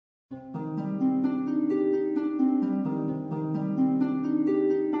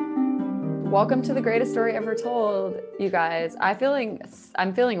Welcome to the greatest story ever told, you guys. I'm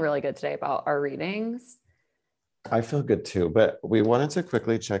feeling really good today about our readings. I feel good too, but we wanted to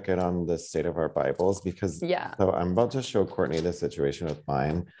quickly check in on the state of our Bibles because so I'm about to show Courtney the situation with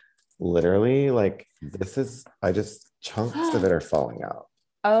mine. Literally, like I just chunks of it are falling out.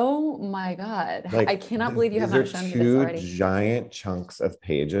 Oh my God. Like I cannot believe you have not shown me this two already. giant chunks of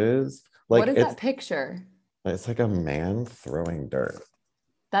pages. What is that picture? It's like a man throwing dirt.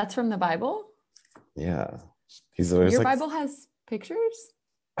 That's from the Bible? Yeah. Your Bible has pictures?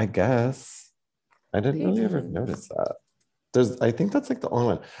 I guess. I didn't really ever notice that. I think that's like the only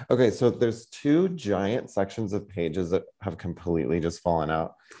one. Okay, so there's two giant sections of pages that have completely just fallen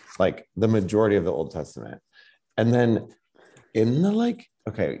out, like the majority of the Old Testament. And then in the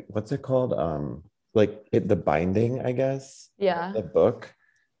okay, what's it called? The binding, I guess. Yeah. The book,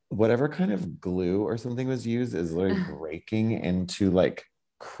 whatever kind of glue or something was used is literally breaking into like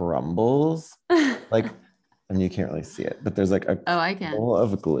crumbles. And you can't really see it, but there's like a crumble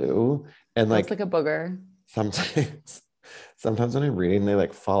of glue. And like a booger. Sometimes when I'm reading, they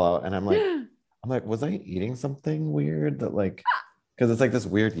like fall out, and I'm like, was I eating something weird that because it's like this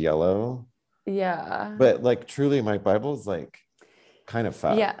weird yellow. Yeah. But like truly, my Bible is like kind of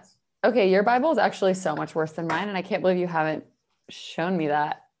fat. Yeah. Okay, your Bible is actually so much worse than mine, and I can't believe you haven't shown me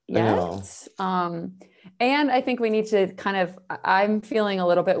that yet. And I think we need to I'm feeling a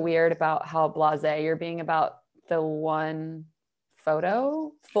little bit weird about how blasé you're being about the one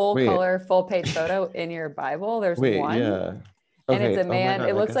photo, color, full page photo in your Bible. There's one. Yeah. Okay. And it's a man. God,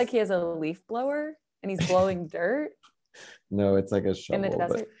 it looks like he has a leaf blower and he's blowing dirt. No, it's like a shovel. In the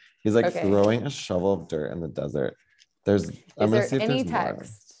desert? He's like throwing a shovel of dirt in the desert. Is there any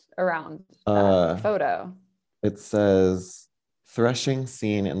text around that photo? It says threshing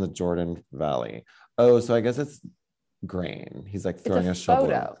scene in the Jordan Valley. Oh, so I guess it's grain. He's like throwing a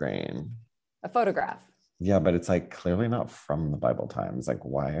shovel of grain. A photograph. Yeah, but it's like clearly not from the Bible times. Like,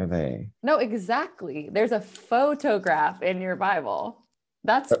 why are they? No, exactly. There's a photograph in your Bible.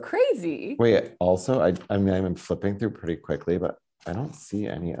 That's crazy. Wait, also, I mean, I'm flipping through pretty quickly, but I don't see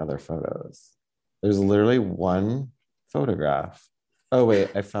any other photos. There's literally one photograph. Oh, wait,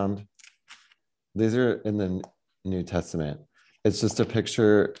 I found, these are in the New Testament. It's just a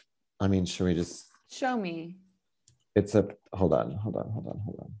picture. I mean, should we just show me? Hold on.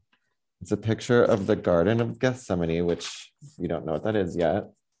 It's a picture of the Garden of Gethsemane, which you don't know what that is yet,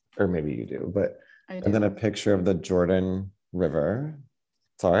 or maybe you do, but and then a picture of the Jordan River.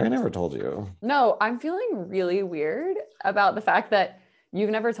 Sorry, I never told you. No, I'm feeling really weird about the fact that you've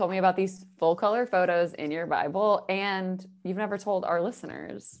never told me about these full color photos in your Bible, and you've never told our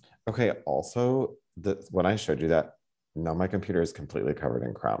listeners. Okay, also, when I showed you that, now my computer is completely covered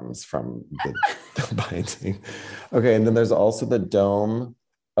in crumbs from the binding. Okay, and then there's also the dome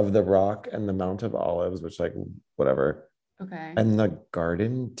of the rock and the Mount of Olives, which whatever. Okay. And the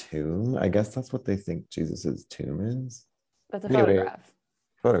garden tomb. I guess that's what they think Jesus's tomb is. That's a photograph.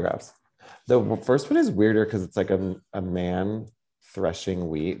 Photographs. The first one is weirder because it's like a man threshing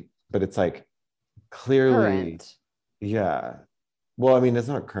wheat, but it's like clearly current. Yeah. Well, I mean, it's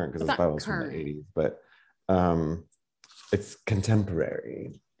not current because the Bible's from the 80s, but it's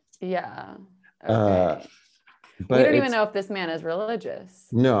contemporary. Yeah. Okay. But we don't even know if this man is religious.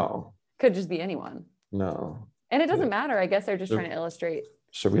 No. Could just be anyone. No. And it doesn't matter. I guess they're just trying to illustrate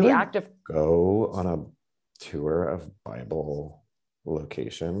the act of go on a tour of Bible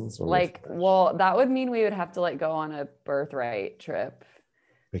locations. Well, that would mean we would have to go on a birthright trip.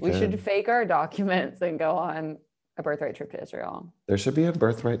 We should fake our documents and go on a birthright trip to Israel. There should be a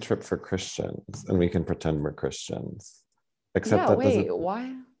birthright trip for Christians, and we can pretend we're Christians. Except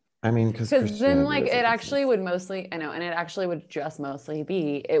why? I mean, because then it actually would mostly, and it actually would just mostly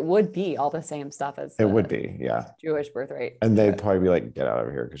be, it would be all the same stuff as it would be, yeah. Jewish birthright. And they'd probably be like, get out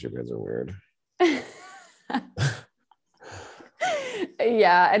of here because you guys are weird.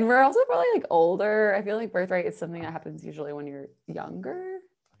 Yeah, and we're also probably older. I feel like birthright is something that happens usually when you're younger.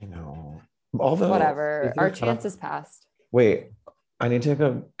 I know. Although whatever, our chances passed. Wait, I need to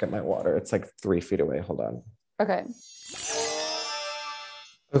go get my water. It's 3 feet away. Hold on. Okay.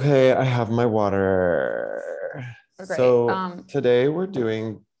 Okay, I have my water. Okay. So today we're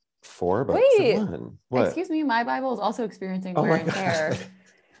doing 4 books in one. What? Excuse me, my Bible is also experiencing wear and tear.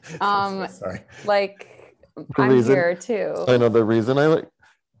 So sorry. I'm here too. I know the reason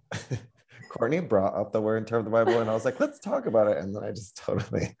Courtney brought up the wear and tear of the Bible, and I was like, let's talk about it. And then I just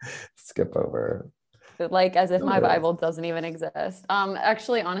totally skip over. As if my Bible doesn't even exist.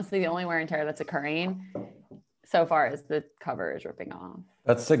 Actually, honestly, the only wear and tear that's occurring so far is the cover is ripping off.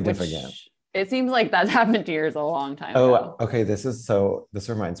 That's significant. It seems like that's happened to yours a long time Oh, ago. okay. This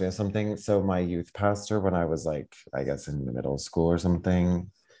reminds me of something. So my youth pastor, when I was like, I guess in middle school or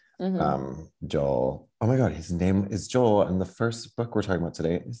something, Joel. Oh my God, his name is Joel. And the first book we're talking about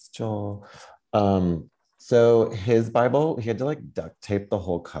today is Joel. So his Bible, he had to like duct tape the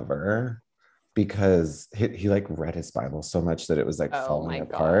whole cover because he like read his Bible so much that it was like Oh falling my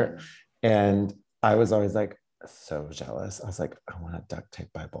apart. God. And I was always like so jealous. I was like, I want a duct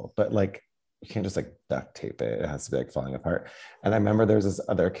tape Bible, but like you can't just like duct tape it. It has to be like falling apart. And I remember there was this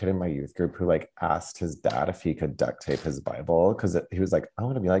other kid in my youth group who like asked his dad if he could duct tape his Bible because he was like, I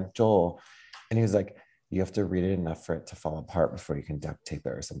want to be like Joel. And he was like, you have to read it enough for it to fall apart before you can duct tape it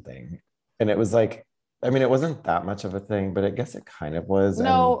or something. And it was like, I mean, it wasn't that much of a thing, but I guess it kind of was. And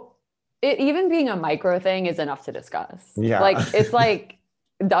No, it even being a micro thing is enough to discuss. yeah. Like it's like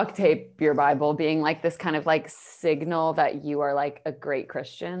duct tape your Bible being like this kind of like signal that you are like a great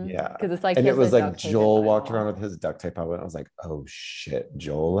Christian. Yeah. Because it's like And he it has was to like duct tape his Joel walked around Bible. with his duct tape on. I was like, oh shit,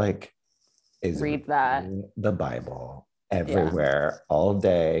 Joel like is Read that. reading the Bible Yeah. everywhere all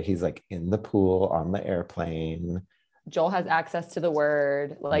day. He's like in the pool, on the airplane. Joel has access to the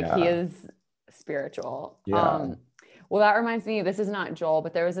word. Like he Yeah. is spiritual. Yeah. Well, that reminds me, this is not Joel,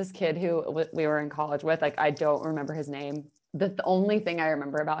 but there was this kid who we were in college with. Like, I don't remember his name. The only thing I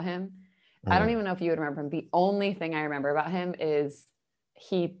remember about him, I don't even know if you would remember him. The only thing I remember about him is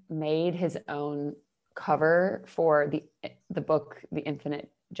he made his own cover for the book, The Infinite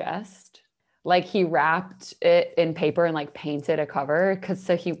Jest. Like he wrapped it in paper and like painted a cover because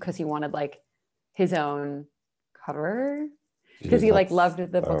he wanted like his own cover because he like loved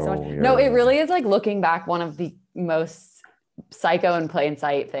the book so much. weird. No, it really is like looking back one of the most psycho and plain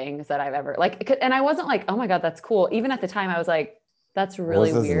sight things that I've ever like. And I wasn't like, oh my God, that's cool. Even at the time, I was like, that's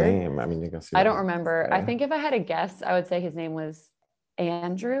really what was his weird. name? I mean, you guess I don't remember. I think if I had a guess, I would say his name was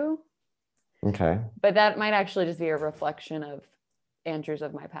Andrew. Okay. But that might actually just be a reflection of Andrews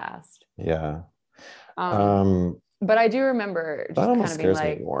of my past. Yeah. But I do remember just kind of being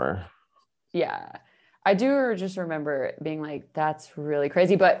like, more. Yeah. I do just remember being like, that's really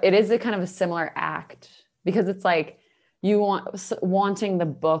crazy. But it is a kind of a similar act because it's like you wanting the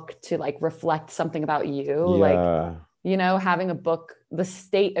book to like reflect something about you. Yeah. Like, you know, having a book, the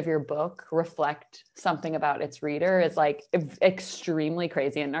state of your book reflect something about its reader is like extremely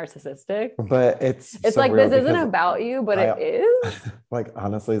crazy and narcissistic. But it's so like, this isn't about you, but it is. Like,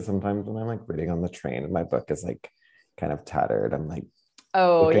 honestly, sometimes when I'm like reading on the train and my book is like kind of tattered, I'm like,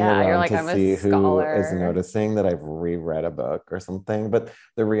 oh yeah, you're like, I'm a scholar. Who is noticing that I've reread a book or something. But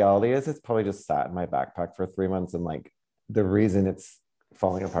the reality is it's probably just sat in my backpack for 3 months. And like the reason it's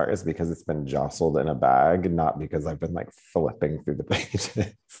falling apart is because it's been jostled in a bag, not because I've been like flipping through the pages.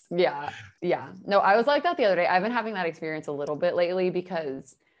 Yeah. No, I was like that the other day. I've been having that experience a little bit lately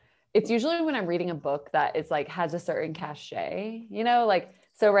because it's usually when I'm reading a book that is like has a certain cachet, you know, like,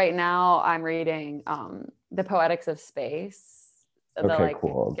 so right now I'm reading The Poetics of Space. The like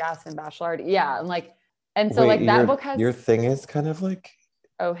cool. Gaston Bachelard. Yeah. And so like that book has your thing is kind of like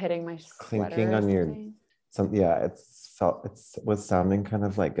hitting my clinking on your it was sounding kind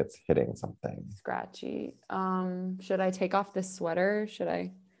of like it's hitting something. Scratchy. Should I take off this sweater? I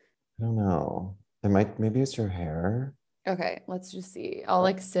don't know. Maybe it's your hair. Okay, let's just see. I'll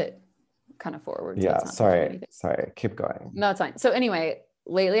like sit kind of forward. Yeah, sorry. Keep going. No, it's fine. So anyway,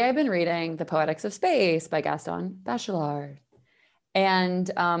 lately I've been reading The Poetics of Space by Gaston Bachelard. And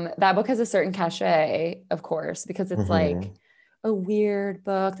that book has a certain cachet, of course, because it's like a weird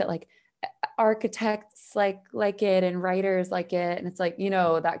book that like architects like it and writers like it. And it's like, you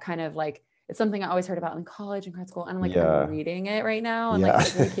know, that kind of like, it's something I always heard about in college and grad school. And I'm like, I'm reading it right now. And like,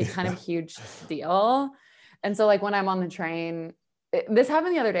 it's like a kind of huge deal. And so like when I'm on the train, this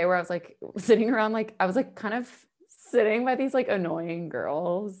happened the other day where I was like sitting around, like I was like kind of sitting by these like annoying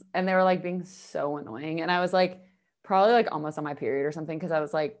girls and they were like being so annoying. And I was like, probably like almost on my period or something. Cause I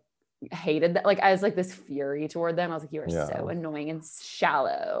was like, hated that. Like I was like this fury toward them. I was like, you are so annoying and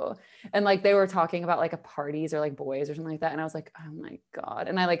shallow. And like, they were talking about like a parties or like boys or something like that. And I was like, oh my God.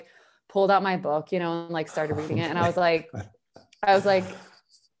 And I like pulled out my book, you know, and like started reading it. And I was like,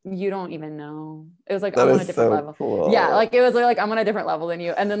 you don't even know. It was like, I'm on a different level. Cool. Yeah. Like it was like, I'm on a different level than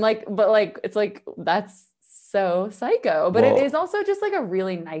you. And then like, but like, it's like, that's so psycho, but it is also just like a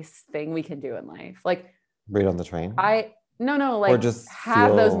really nice thing we can do in life. Like read on the train. No, like or just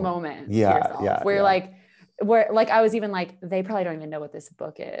have those moments. Where I was even like, they probably don't even know what this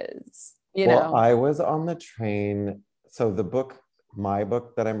book is. You know, I was on the train. So my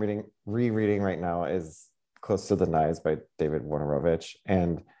book that I'm rereading right now is Close to the Knives by David Wojnarowicz.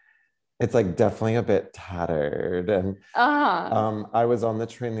 And it's like definitely a bit tattered. And Uh-huh. I was on the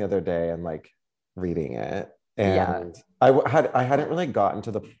train the other day and like reading it, Yeah. and I hadn't really gotten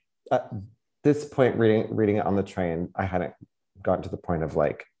to the at this point reading it on the train. I hadn't gotten to the point of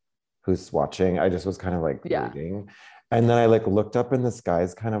like who's watching. I just was kind of like Yeah. reading, and then I like looked up and this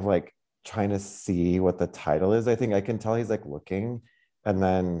guy's kind of like trying to see what the title is. I think I can tell he's like looking, and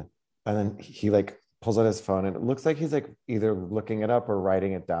then he like pulls out his phone and it looks like he's like either looking it up or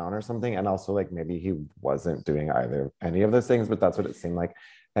writing it down or something. And also like maybe he wasn't doing either any of those things, but that's what it seemed like.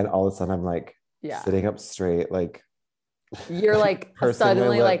 And all of a sudden I'm like Yeah. sitting up straight, like You're like pursing my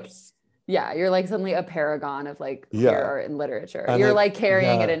suddenly like, lips. yeah, you're like suddenly a paragon of like queer Yeah. art and literature. And You're like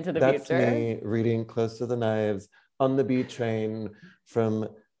carrying it yeah, into the that's future. me reading Close to the Knives on the B train from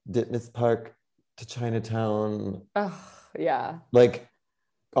Ditness Park to Chinatown. Oh, yeah. Like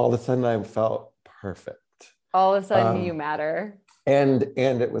all of a sudden I felt perfect. All of a sudden you Um, matter. and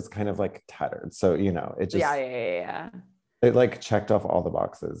it was kind of like tattered. So, you know, it Yeah, just yeah, yeah, yeah. it like checked off all the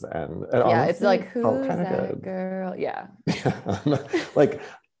boxes and it Yeah, it's honestly like, felt who's kind of that good. girl? Yeah. Yeah. Like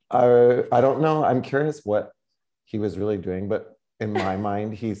I don't know. I'm curious what he was really doing, but in my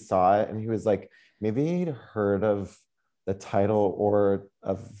mind, he saw it and he was like, maybe he'd heard of the title or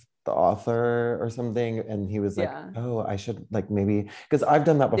of the author or something. And he was like, Yeah. oh, I should like maybe because I've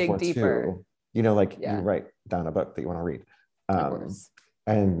done that Dig before deeper. too. You know, like you Yeah, write down a book that you want to read. of Um, course.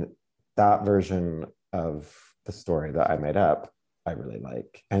 and that version of the story that I made up, I really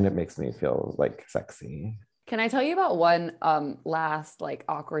like. And it makes me feel like sexy. Can I tell you about one last like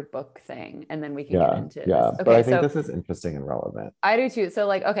awkward book thing and then we can get Yeah, into this? yeah. But Okay, I think so this is interesting and relevant. I do too. So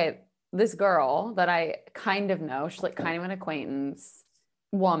like, okay, this girl that I kind of know, she's like kind of an acquaintance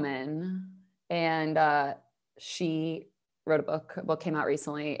woman, and she wrote a book. A book came out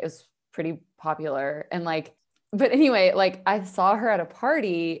recently. It was pretty popular, and like, but anyway, like I saw her at a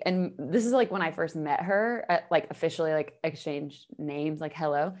party, and this is like when I first met her at like officially like exchanged names, like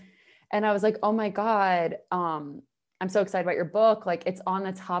hello, and I was like, oh my god, I'm so excited about your book. Like it's on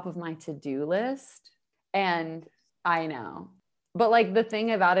the top of my to-do list, and I know. But like the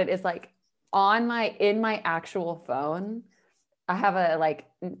thing about it is like in my actual phone, I have a like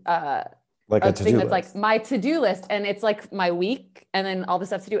Like a a thing to-do that's like list. my to-do list and it's like my week and then all the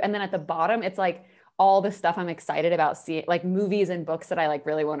stuff to do. And then at the bottom, it's like all the stuff I'm excited about seeing, like movies and books that I like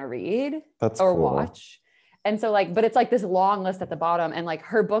really want to read That's or cool. watch. And so like, but it's like this long list at the bottom. And like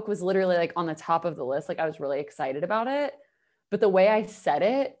her book was literally like on the top of the list. Like I was really excited about it. But the way I said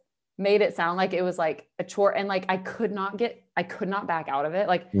it made it sound like it was like a chore. And like I could not back out of it.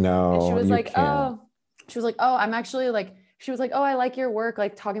 Like, and No, you can't. she was like, oh, I'm actually like, she was like, oh, I like your work,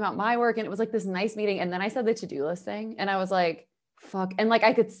 like talking about my work. And it was like this nice meeting. And then I said the to-do list thing. And I was like, fuck. And like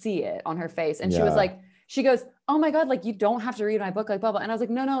I could see it on her face. And she was Yeah. like, she goes, oh my God, like you don't have to read my book, like blah, blah. And I was like,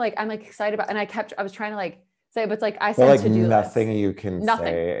 no, like I'm like excited about, and I was trying to like say, but it's like I But said like to-do list. nothing you can Nothing.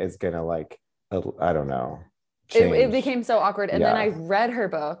 say is gonna like, I don't know, It change. became so awkward. And then I Yeah. read her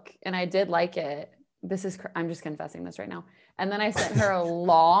book and I did like it. I'm just confessing this right now. And then I sent her a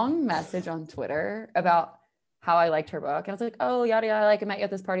long message on Twitter about how I liked her book. And I was like, oh, yada, yada, like I met you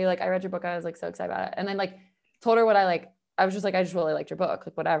at this party. Like I read your book. I was like so excited about it. And then like told her what I like. I was just like, I just really liked your book,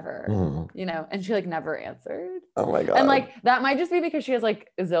 like whatever, you know, and she like never answered. Oh my And God. like, that might just be because she has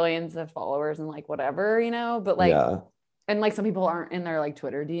like zillions of followers and like whatever, you know, but like, Yeah. and like some people aren't in their like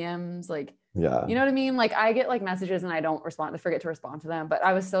Twitter DMs, like, Yeah. you know what I mean? Like I get like messages and I don't respond, I forget to respond to them, but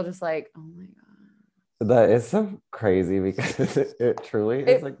I was still just like, oh my God. That is so crazy because it truly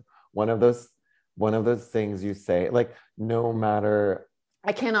is like one of those things you say, like no matter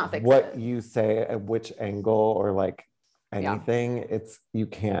I cannot fix what it. you say at which angle or like Yeah. anything, you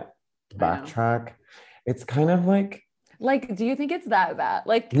can't I know. backtrack. It's kind of like do you think it's that bad?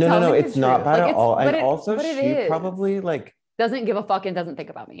 Like, no, tell me it's the not truth. bad Like at all. And but also it she is. probably like Doesn't give a fuck and doesn't think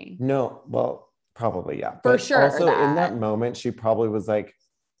about me. no, well, probably, yeah. For But sure also in that moment, she probably was like,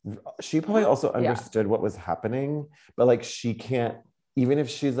 she probably also Yeah. understood what was happening, but like she can't, even if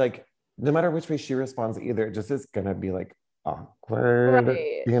she's like, no matter which way she responds, either it just is gonna be like awkward,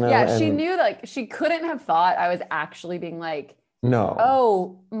 Right. you know? Yeah, she And knew like she couldn't have thought I was actually being like, no,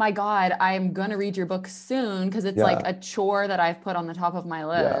 oh my God, I'm gonna read your book soon because it's like yeah, a chore that I've put on the top of my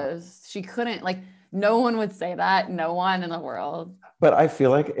yeah. list. She couldn't, like, no one would say that. No one in the world. But I feel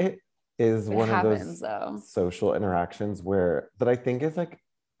like it is It one of happens those though. social interactions where that I think is like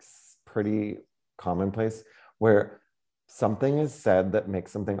pretty commonplace, where something is said that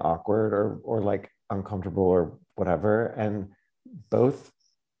makes something awkward or like uncomfortable or whatever, and both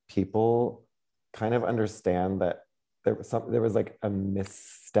people kind of understand that there was like a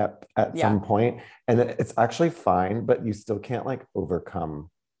misstep at Yeah. some point, and it's actually fine, but you still can't like overcome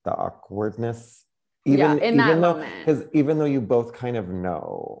the awkwardness. In that though, moment. Because even though you both kind of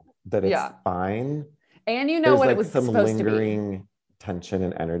know that it's fine. And you know what like it was some supposed lingering to be. Tension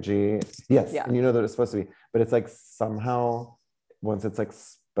and energy. Yes. Yeah. And you know that it's supposed to be, but it's like somehow once it's like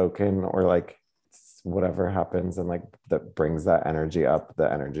spoken or like whatever happens and like that brings that energy up,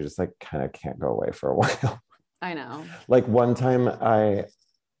 the energy just like kind of can't go away for a while. I know. Like one time I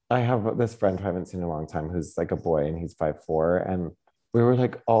have this friend who I haven't seen in a long time who's like a boy and he's 5'4", and we were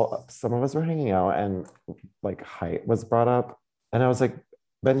like some of us were hanging out and like height was brought up and I was like,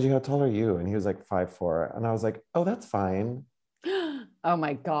 Benji, how tall are you? And he was like 5'4", and I was like, oh, that's fine. Oh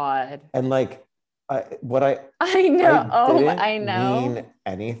my God. And like I know. I know. Mean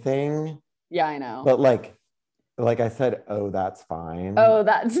anything. Yeah, I know. But like I said, oh, that's fine. Oh,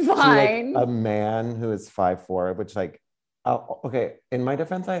 that's fine. To like a man who is 5'4", which like, okay, in my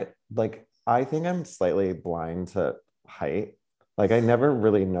defense, I think I'm slightly blind to height. Like I never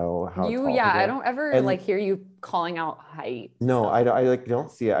really know how tall people are. I don't ever like hear you calling out height. No, I like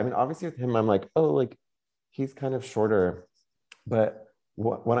don't see it. I mean, obviously with him, I'm like, oh, like he's kind of shorter. But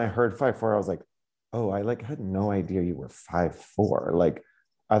when I heard 5'4", I was like, oh, I like had no idea you were 5'4". Like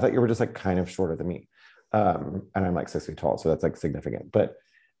I thought you were just like kind of shorter than me. And I'm like 6 feet tall, so that's like significant. But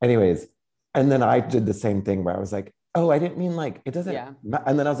anyways, and then I did the same thing where I was like, oh, I didn't mean like it doesn't.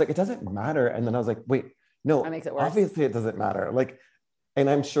 And then I was like, it doesn't matter. And then I was like, wait, no, that makes it worse. Obviously it doesn't matter. Like, and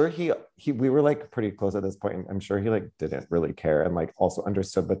I'm sure we were like pretty close at this point. And I'm sure he like didn't really care and like also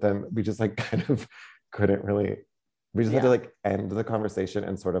understood. But then we just like kind of couldn't really. We just had to like end the conversation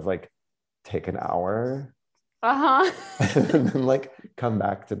and sort of like take an hour. And then like come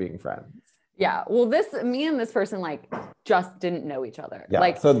back to being friends. Yeah. Well, me and this person like just didn't know each other. Yeah.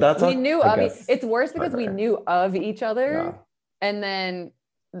 Like so that's we knew of it's worse because we knew of each other. Yeah. And then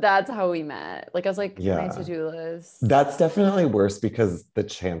that's how we met. Like I was like, my to-do list. That's definitely worse because the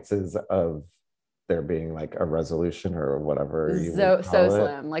chances of there being like a resolution or whatever so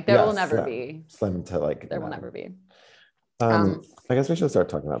slim. Like there will never be. Slim to like there will never be. I guess we should start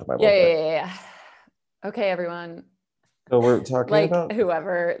talking about the Bible. Yeah. Okay, everyone. So we're talking like about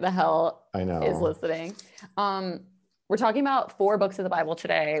whoever the hell I know is listening. We're talking about 4 books of the Bible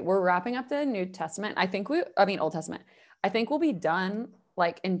today. We're wrapping up the New Testament. Old Testament. I think we'll be done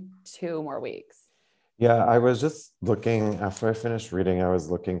like in 2 more weeks. Yeah, I was just looking after I finished reading. I was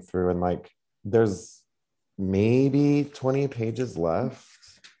looking through and like there's maybe 20 pages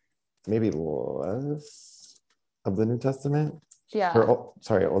left, maybe less of the New Testament. Yeah.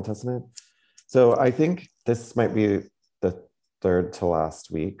 Old Testament. So I think this might be the 3rd to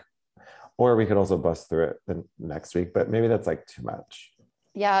last week, or we could also bust through it the next week, but maybe that's like too much.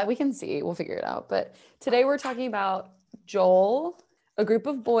 Yeah, we can see. We'll figure it out. But today we're talking about Joel, a group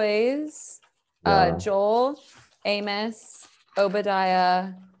of boys, Joel, Amos,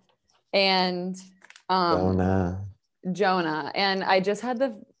 Obadiah, and Jonah. And I just had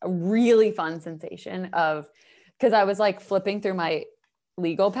the really fun sensation of, because I was like flipping through my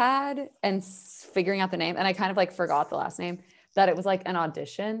legal pad and figuring out the name, and I kind of like forgot the last name, that it was like an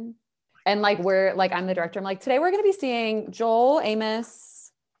audition. And like I'm the director. I'm like, today we're going to be seeing Joel,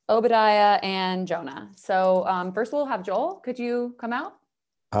 Amos, Obadiah, and Jonah. So first we'll have Joel. Could you come out?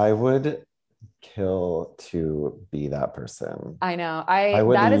 I would kill to be that person. I know. I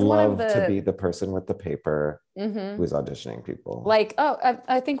would love to be the person with the paper who's auditioning people. Like,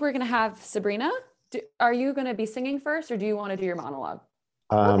 I think we're going to have Sabrina. Are you going to be singing first, or do you want to do your monologue?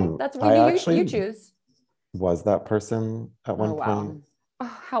 Okay, that's what you choose. Was that person at one point? Oh,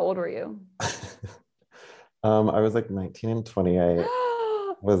 how old were you? I was like 19 and 20. I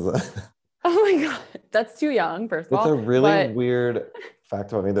was. Oh my God, that's too young. First of all, it's a really weird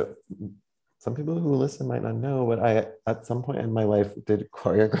fact about me that some people who listen might not know, but I, at some point in my life, did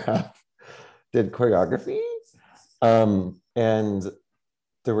choreography. And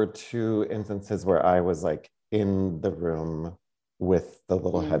there were 2 instances where I was like in the room with the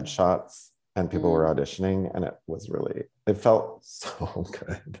little headshots and people were auditioning, and it felt so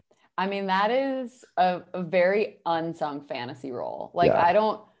good. I mean, that is a very unsung fantasy role. Like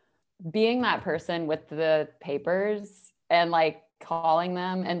being that person with the papers and like calling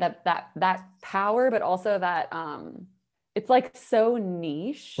them, and that power, but also that it's like so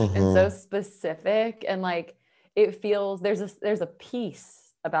niche and so specific, and like it feels there's a peace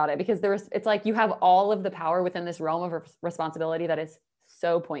about it, because it's like you have all of the power within this realm of responsibility that is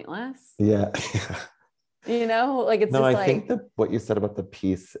so pointless. Yeah. You know, like it's I think that what you said about the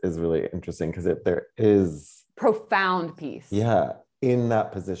peace is really interesting, because there is profound peace. Yeah, in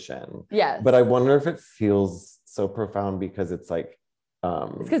that position. Yes. But I wonder if it feels so profound because it's like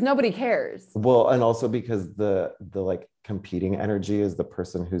It's because nobody cares. Well, and also because the like competing energy is the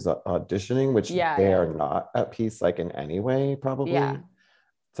person who's auditioning, which they are not at peace, like in any way, probably. Yeah.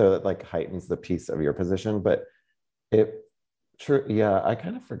 So it like heightens the peace of your position. But I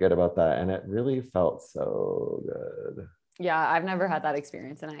kind of forget about that. And it really felt so good. Yeah, I've never had that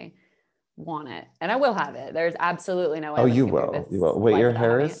experience and I want it. And I will have it. There's absolutely no way. Oh, you will. You will. Wait, your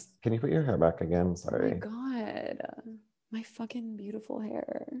hair is, can you put your hair back again? Sorry. Oh my God. My fucking beautiful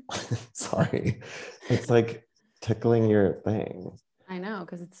hair. Sorry. It's like tickling your thing. I know,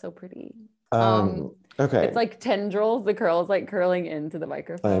 because it's so pretty. Okay. It's like tendrils, the curls like curling into the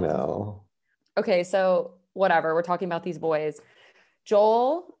microphone. I know. Okay, so whatever. We're talking about these boys.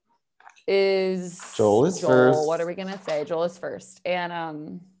 Joel is first. What are we gonna say? Joel is first.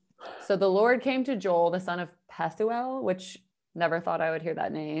 And so the Lord came to Joel, the son of Pethuel, which never thought I would hear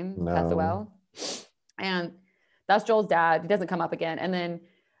that name. No. Pethuel. And that's Joel's dad. He doesn't come up again. And then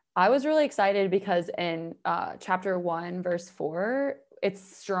I was really excited because in chapter 1, verse 4,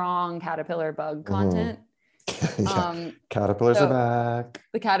 it's strong caterpillar bug content. Caterpillars are back.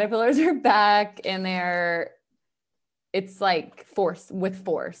 The caterpillars are back, and it's like force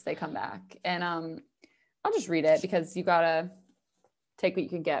they come back. And I'll just read it because you gotta take what you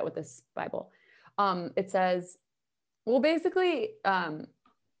can get with this Bible. It says, well, basically,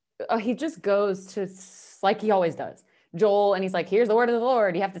 he just goes to, like he always does, Joel, and he's like, here's the word of the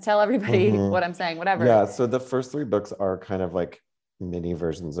Lord. You have to tell everybody what I'm saying, whatever. Yeah, so the first 3 books are kind of like mini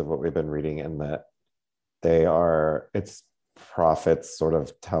versions of what we've been reading, in that it's prophets sort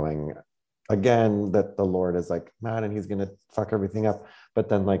of telling again that the Lord is like mad and he's gonna fuck everything up, but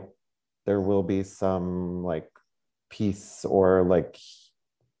then like there will be some like peace, or like,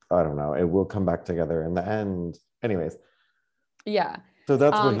 I don't know, it will come back together in the end. Anyways. Yeah. So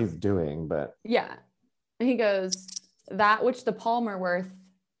that's what he's doing, but. Yeah. And he goes, that which the palmer worm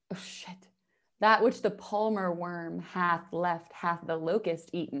hath left hath the locust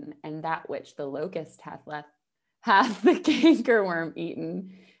eaten, and that which the locust hath left hath the cankerworm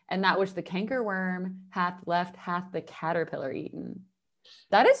eaten, and that which the cankerworm hath left hath the caterpillar eaten.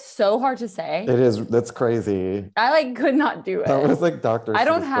 That is so hard to say. It is. That's crazy. I could not do it. That was like Dr. I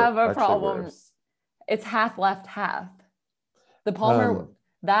don't have a problem. Worse. It's hath left hath. The palmer,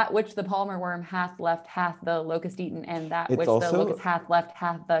 that which the palmer worm hath left hath the locust eaten, and that which the locust hath left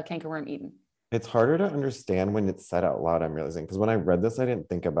hath the cankerworm eaten. It's harder to understand when it's said out loud, I'm realizing, because when I read this, I didn't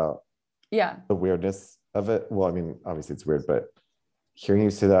think about the weirdness of it. Well, I mean, obviously it's weird, but hearing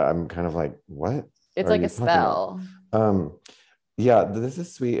you say that, I'm kind of like, what? It's like a spell. Yeah, this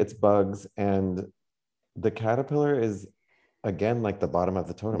is sweet. It's bugs, and the caterpillar is again like the bottom of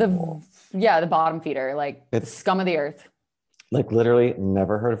the totem pole. The bottom feeder, like it's scum of the earth. Like literally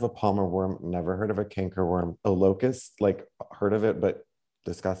never heard of a palmer worm, never heard of a cankerworm, a locust, like heard of it, but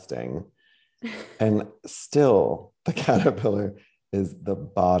disgusting. And still the caterpillar is the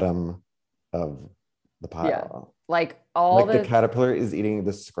bottom of the pile. Yeah. Like the caterpillar is eating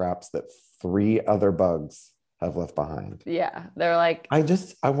the scraps that 3 other bugs have left behind. Yeah. They're like, I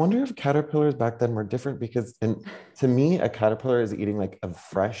wonder if caterpillars back then were different, because to me, a caterpillar is eating like a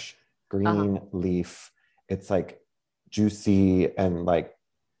fresh green leaf. It's like juicy and like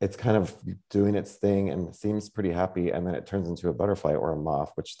it's kind of doing its thing and seems pretty happy, and then it turns into a butterfly or a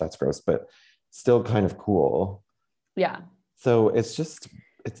moth, which that's gross, but still kind of cool. Yeah. So it's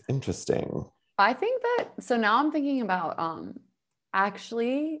interesting. I think that, so now I'm thinking about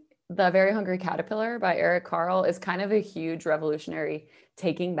actually The Very Hungry Caterpillar by Eric Carle is kind of a huge revolutionary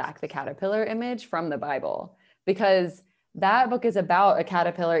taking back the caterpillar image from the Bible, because that book is about a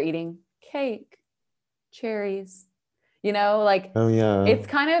caterpillar eating cake, cherries, like, oh yeah, it's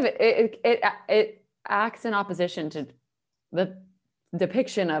kind of, it acts in opposition to the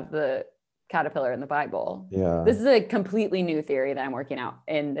depiction of the caterpillar in the Bible. Yeah. This is a completely new theory that I'm working out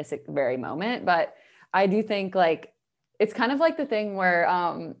in this very moment, but I do think like, it's kind of like the thing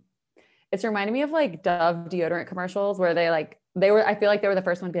where, it's reminding me of like Dove deodorant commercials where I feel like they were the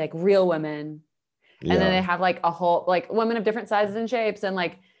first one to be like real women. And then they have like a whole, like women of different sizes and shapes. And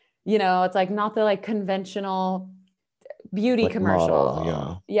like, it's like not the like conventional beauty like commercial.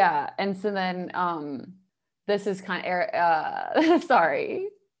 Model, yeah. And so then, this is kind of, sorry.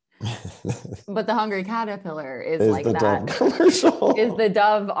 But the Hungry Caterpillar is like the that Dove commercial. Is the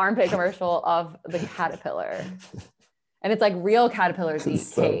Dove armpit commercial of the caterpillar. And it's like real caterpillars eat cake.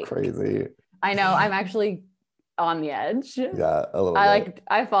 So crazy. I know. I'm actually on the edge. Yeah, a little bit.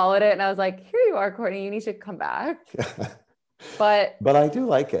 I followed it and I was like, here you are, Courtney, you need to come back. But I do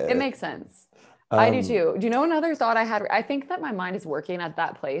like it. It makes sense. I do too. Do you know another thought I had? I think that my mind is working at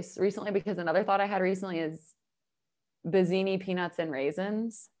that place recently, because another thought I had recently is Bazzini peanuts and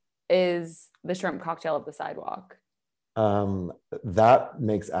raisins is the shrimp cocktail of the sidewalk. That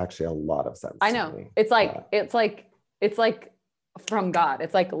makes actually a lot of sense. I know. It's like from God.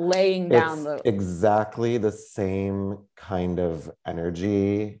 It's like laying down exactly the same kind of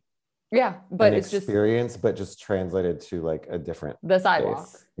energy. Yeah, but it's experience, but just translated to like a different the sidewalk.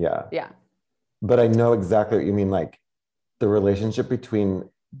 Space. Yeah. Yeah. But I know exactly what you mean. Like the relationship between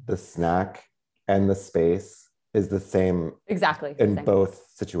the snack and the space is the same exactly in both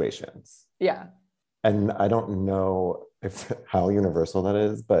situations. Yeah. And I don't know if how universal that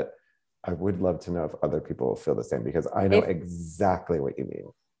is, but I would love to know if other people feel the same, because I know exactly what you mean.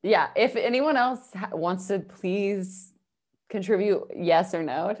 Yeah. If anyone else wants to please contribute yes or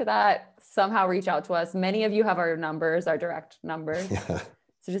no to that, somehow reach out to us. Many of you have our numbers, our direct numbers. Yeah.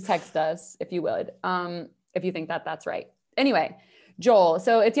 So just text us if you would, if you think that that's right. Anyway, Joel.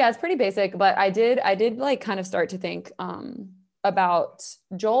 So it's pretty basic, but I did like kind of start to think about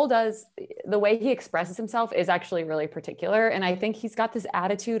Joel the way he expresses himself is actually really particular. And I think he's got this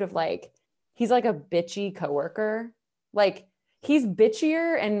attitude of like, he's like a bitchy coworker. Like he's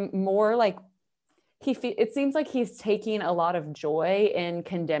bitchier and more like it seems like he's taking a lot of joy in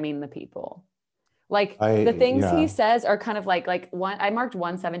condemning the people. Like the things he says are kind of like I marked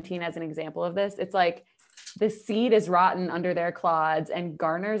 117 as an example of this. It's like, the seed is rotten under their clods and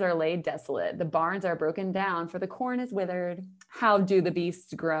garners are laid desolate. The barns are broken down for the corn is withered. How do the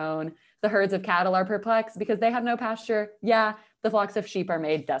beasts groan? The herds of cattle are perplexed because they have no pasture. Yeah, the flocks of sheep are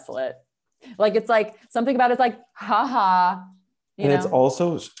made desolate. Like, it's like something about it's like, haha. And it's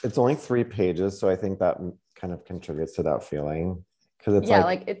only 3 pages. So I think that kind of contributes to that feeling. Cause it's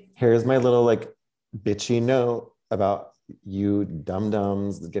here's my little like bitchy note about you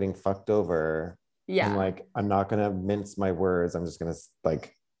dum-dums getting fucked over. Yeah. And like, I'm not going to mince my words. I'm just going to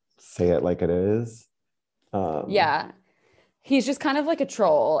like say it like it is. Yeah. He's just kind of like a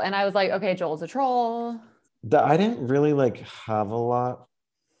troll. And I was like, okay, Joel's a troll. I didn't really like have a lot.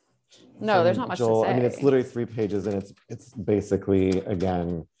 No, there's not much to say. I mean, it's literally 3 pages and it's basically,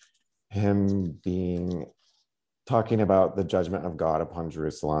 again, him talking about the judgment of God upon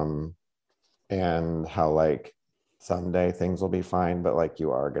Jerusalem and how like someday things will be fine, but like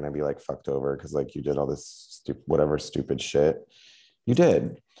you are going to be like fucked over because like you did all this stupid shit you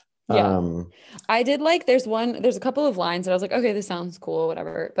did. Yeah. I did like, there's a couple of lines that I was like, okay, this sounds cool,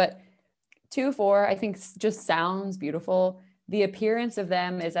 whatever. But 2-4, I think just sounds beautiful. The appearance of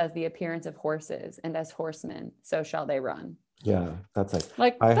them is as the appearance of horses, and as horsemen, so shall they run. Yeah, that's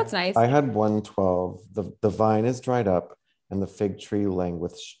that's nice. I had 112. The vine is dried up and the fig tree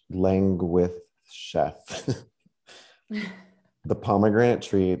languisheth. The pomegranate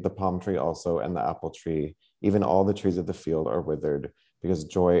tree, the palm tree also, and the apple tree, even all the trees of the field are withered, because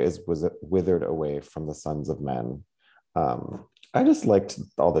joy is withered away from the sons of men. I just liked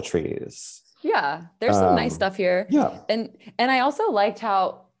all the trees. Yeah, there's some nice stuff here. Yeah. And I also liked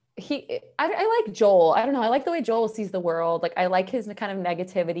how I like Joel. I don't know. I like the way Joel sees the world. Like, I like his kind of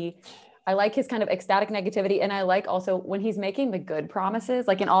negativity. I like his kind of ecstatic negativity. And I like also when he's making the good promises,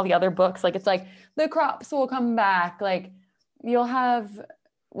 like in all the other books, like it's like the crops will come back. Like you'll have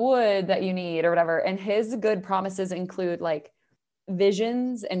wood that you need or whatever. And his good promises include like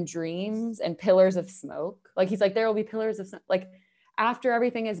visions and dreams and pillars of smoke. Like he's like, there will be pillars of smoke. Like after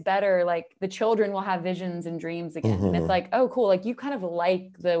everything is better, like the children will have visions and dreams again. Mm-hmm. And it's like, oh, cool. Like you kind of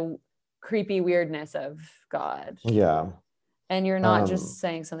like the creepy weirdness of God. Yeah. And you're not just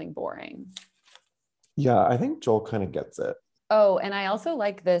saying something boring. Yeah, I think Joel kind of gets it. Oh, and I also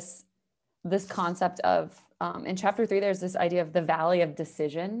like this concept of, in chapter 3, there's this idea of the valley of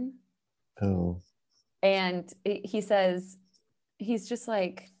decision. Oh. And he says, he's just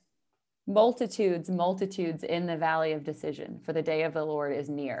like, multitudes in the valley of decision, for the day of the Lord is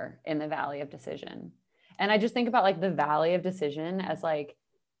near in the valley of decision. And I just think about like the valley of decision as like,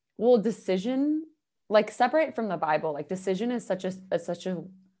 well, decision, like separate from the Bible, like decision is such a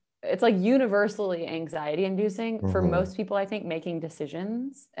it's like universally anxiety inducing for most people, I think, making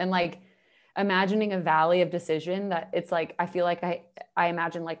decisions. And like imagining a valley of decision, that it's like, I feel like I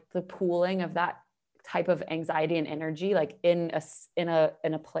imagine like the pooling of that type of anxiety and energy, like in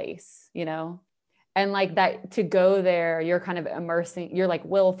a place, you know, and like that to go there, you're kind of you're like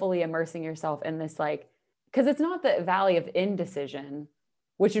willfully immersing yourself in this, like, because it's not the valley of indecision,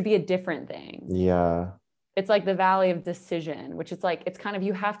 which would be a different thing. Yeah. It's like the valley of decision, which is like, it's kind of,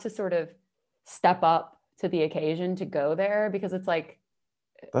 you have to sort of step up to the occasion to go there, because it's like,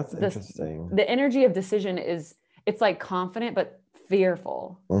 that's interesting. The energy of decision it's like confident, but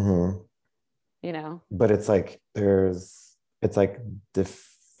fearful. Mm-hmm. You know, but it's like it's like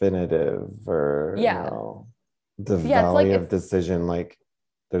definitive, or yeah, you know, the it's like valley of decision, like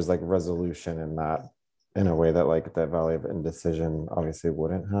there's like resolution in that in a way that like the valley of indecision obviously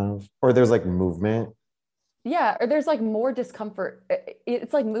wouldn't have, or there's like movement. Yeah, or there's like more discomfort.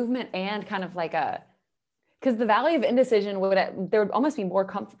 It's like movement and kind of like because the valley of indecision there would almost be more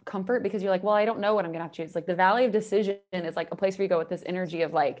comfort because you're like, well, I don't know what I'm gonna have to choose. Like the valley of decision is like a place where you go with this energy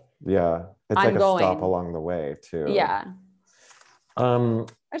of like, Yeah, it's I'm like a going. stop along the way too. Yeah. I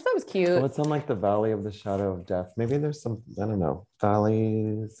just thought it was cute. What's on like the valley of the shadow of death? Maybe there's some, I don't know,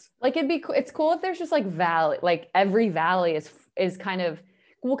 valleys. Like it's cool if there's just like valley, like every valley is kind of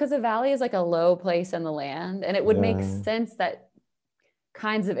well, because a valley is like a low place in the land, and it would make sense that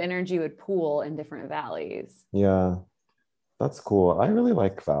kinds of energy would pool in different valleys. Yeah, that's cool. I really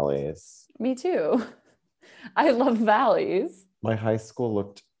like valleys. Me too. I love valleys. My high school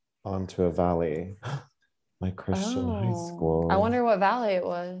looked onto a valley. My Christian high school. I wonder what valley it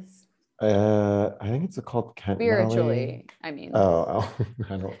was. I think it's called Kent Spiritually, Valley. I mean. Oh,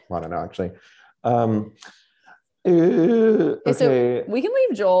 I don't want to know actually. Okay, so we can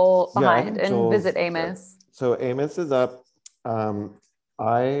leave Joel behind and visit Amos. Good. So Amos is up.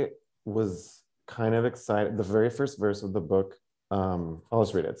 I was kind of excited. The very first verse of the book, I'll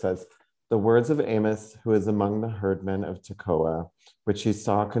just read it. It says, "The words of Amos, who is among the herdmen of Tekoa, which he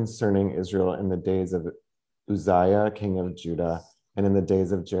saw concerning Israel in the days of Uzziah, king of Judah, and in the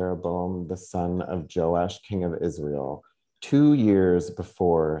days of Jeroboam, the son of Joash, king of Israel, 2 years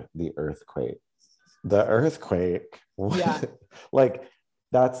before the earthquake." The earthquake. Yeah. Like,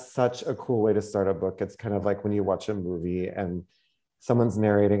 that's such a cool way to start a book. It's kind of like when you watch a movie and someone's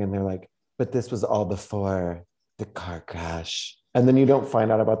narrating and they're like, but this was all before the car crash. And then you don't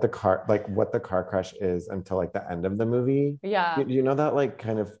find out about the car, like what the car crash is until like the end of the movie. Yeah. You know that like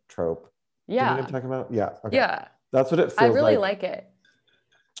kind of trope? Yeah. Do you know what I'm talking about? Yeah. Okay. Yeah. That's what it feels like. I really like. like it.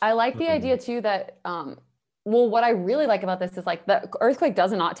 I like the idea too that, well, what I really like about this is like the earthquake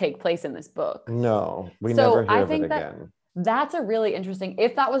does not take place in this book. No, we never hear of it again. That's a really interesting,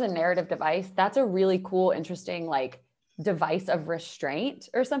 if that was a narrative device, that's a really cool, interesting like device of restraint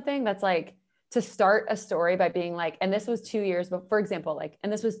or something. That's like to start a story by being like, and this was 2 years, but for example, like,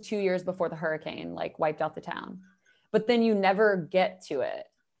 and this was 2 years before the hurricane like wiped out the town, but then you never get to it.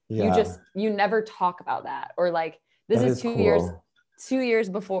 Yeah. You never talk about that. Or like, this is 2 years, 2 years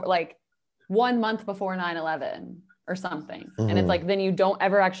before, like 1 month before 9/11 or something. Mm-hmm. And it's like, then you don't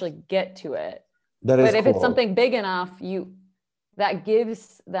ever actually get to it. But if it's something big enough, it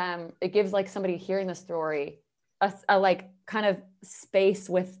gives like somebody hearing the story a like kind of space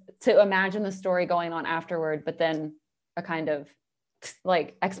to imagine the story going on afterward, but then a kind of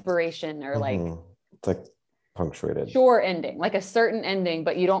like expiration or like it's like punctuated sure ending, like a certain ending,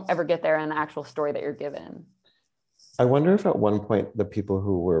 but you don't ever get there in the actual story that you're given. I wonder if at one point the people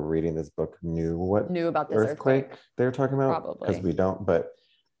who were reading this book knew about this earthquake they were talking about. Probably, because we don't. But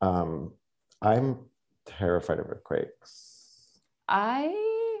I'm terrified of earthquakes. I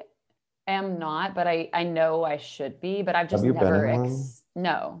am not, but I know I should be, but I've just never.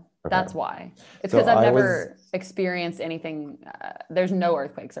 No, okay. That's why. It's because I've never experienced anything. There's no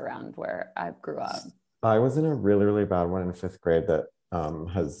earthquakes around where I grew up. I was in a really, really bad one in 5th grade that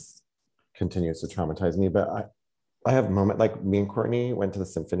continues to traumatize me. But I have a moment, like me and Courtney went to the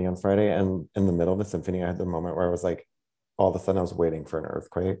symphony on Friday, and in the middle of the symphony, I had the moment where I was like, all of a sudden I was waiting for an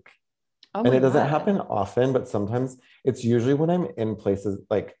earthquake. Oh, and it doesn't happen often, but sometimes it's usually when I'm in places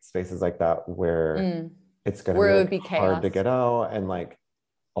like spaces like that where it's going to be hard to get out. And like,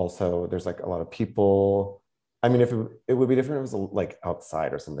 also there's like a lot of people. I mean, if it would be different if it was like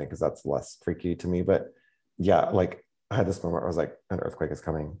outside or something, because that's less freaky to me. But yeah, like I had this moment where I was like, an earthquake is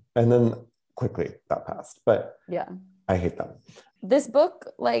coming. And then quickly that passed. But yeah, I hate them. This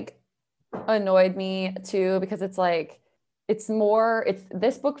book like annoyed me too, because it's like,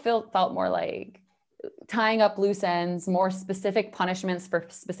 this book felt more like tying up loose ends, more specific punishments for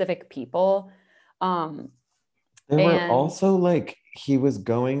specific people. There were also like, he was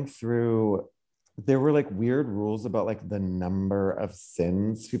going through, there were like weird rules about like the number of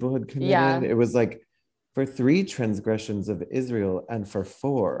sins people had committed. Yeah. It was like, for 3 transgressions of Israel and for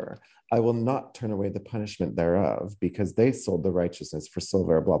 4, I will not turn away the punishment thereof, because they sold the righteousness for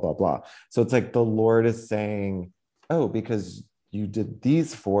silver, blah, blah, blah. So it's like the Lord is saying, oh, because you did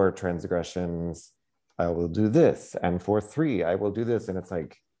these 4 transgressions, I will do this. And for 3, I will do this. And it's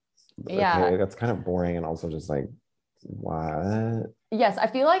like, okay, that's kind of boring. And also just like, what? Yes, I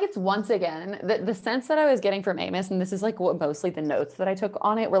feel like it's once again, the sense that I was getting from Amos, and this is like what mostly the notes that I took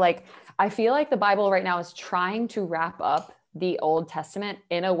on it were like, I feel like the Bible right now is trying to wrap up the Old Testament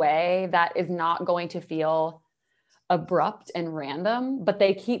in a way that is not going to feel abrupt and random, but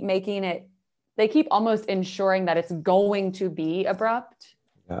they keep making it they keep almost ensuring that it's going to be abrupt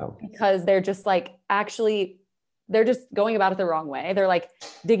because they're just like, actually, they're just going about it the wrong way. They're like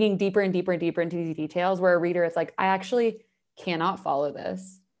digging deeper and deeper and deeper into these details, where a reader, it's like, I actually cannot follow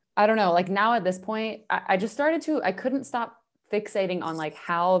this. I don't know. Like now at this point, I just started to, I couldn't stop fixating on like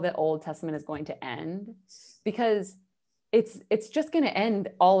how the Old Testament is going to end, because it's just going to end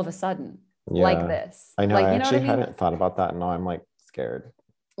all of a sudden like this. I know. Like, I you know what I mean? hadn't thought about that. And now I'm like scared.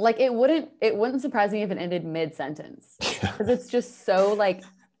 Like it wouldn't surprise me if it ended mid-sentence, because it's just so like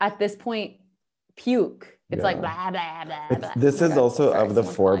at this point, puke. It's like blah, blah, blah, blah. This is also, of the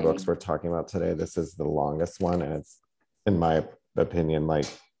 4 books we're talking about today, this is the longest one, and it's, in my opinion, like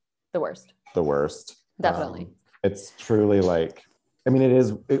the worst. Definitely. It's truly like, I mean,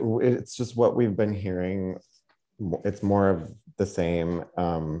 it's just what we've been hearing. It's more of the same,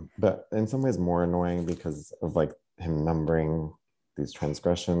 but in some ways more annoying because of like him numbering these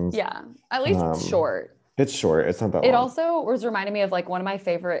transgressions. Yeah, at least it's short. It's short. It's not that long. It also was reminding me of like one of my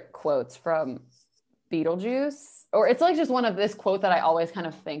favorite quotes from Beetlejuice, or it's like just one of this quote that I always kind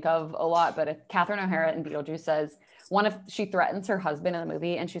of think of a lot, but Catherine O'Hara in Beetlejuice says, she threatens her husband in the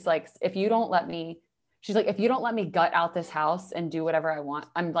movie, and she's like, if you don't let me gut out this house and do whatever I want,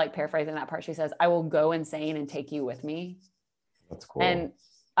 I'm like paraphrasing that part, she says, I will go insane and take you with me. That's cool. And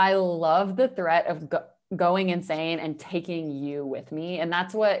I love the threat of going insane and taking you with me. And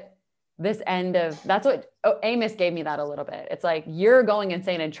that's what Amos gave me that a little bit. It's like, you're going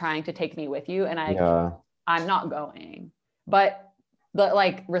insane and trying to take me with you, and I'm not going, but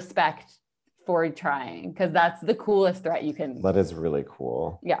like respect for trying, because that's the coolest threat you can. That is really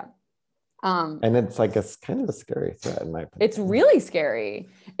cool. Yeah. And it's like a kind of a scary threat in my opinion. It's really scary.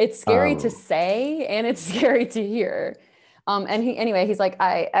 It's scary to say, and it's scary to hear. And he's like,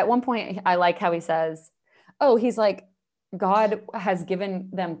 at one point, I like how he says, he's like, God has given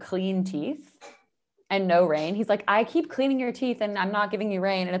them clean teeth and no rain. He's like, I keep cleaning your teeth and I'm not giving you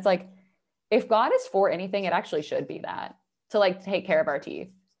rain. And it's like, if God is for anything, it actually should be that, to like take care of our teeth.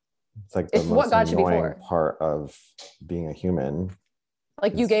 It's like it's what God should be for. Part of being a human.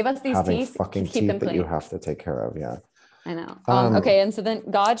 Like, you gave us these teeth, fucking keep teeth them clean. That you have to take care of. Yeah. I know. Okay. And so then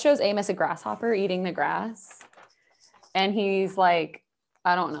God shows Amos a grasshopper eating the grass. And he's like,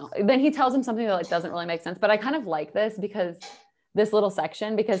 I don't know. Then he tells him something that like doesn't really make sense, but I kind of like this little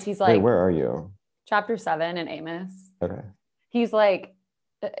section, because he's like, wait, where are you? Chapter 7 in Amos. Okay. He's like,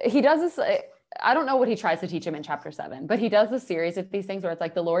 he does this. I don't know what he tries to teach him in chapter 7, but he does this series of these things where it's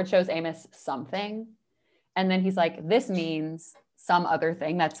like the Lord shows Amos something, and then he's like, this means some other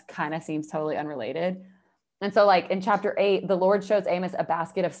thing that's kind of seems totally unrelated. And so like in chapter 8, the Lord shows Amos a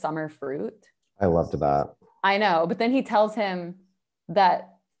basket of summer fruit. I loved that. I know. But then he tells him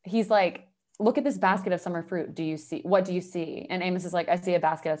that he's like, look at this basket of summer fruit. What do you see? And Amos is like, I see a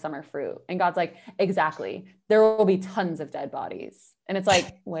basket of summer fruit. And God's like, exactly. There will be tons of dead bodies. And it's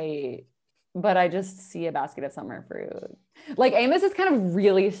like, wait, but I just see a basket of summer fruit. Like, Amos is kind of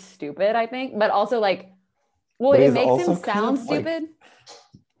really stupid, I think, but also like, well, it makes him sound stupid.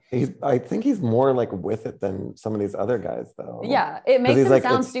 I think he's more like with it than some of these other guys, though. Yeah, it makes him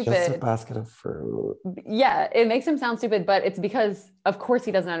sound stupid. Just a basket of fruit. Yeah, it makes him sound stupid, but it's because, of course,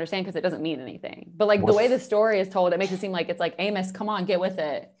 he doesn't understand, because it doesn't mean anything. But like the way the story is told, it makes it seem like it's like, Amos, come on, get with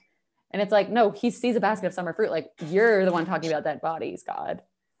it. And it's like, no, he sees a basket of summer fruit. Like, you're the one talking about dead bodies, God.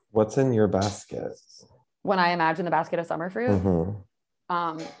 What's in your basket? When I imagine the basket of summer fruit,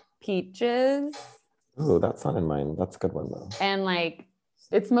 peaches. Ooh, that's not in mine. That's a good one though. And like,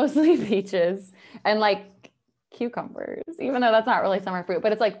 it's mostly peaches and like cucumbers, even though that's not really summer fruit,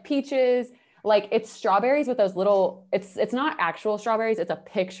 but it's like peaches, like it's strawberries with those little, it's not actual strawberries. It's a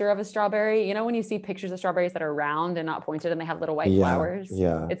picture of a strawberry. You know, when you see pictures of strawberries that are round and not pointed and they have little white flowers.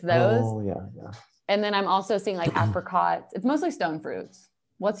 Yeah. It's those. Oh yeah. Yeah. And then I'm also seeing like apricots. It's mostly stone fruits.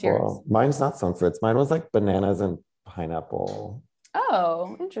 What's yours? Well, mine's not stone fruits. Mine was like bananas and pineapple.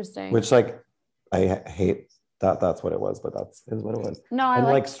 Oh, interesting. Which like, I hate that. That's what it was, but is what it was. No, I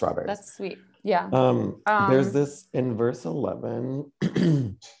like strawberries. That's sweet. Yeah. There's this in verse 11.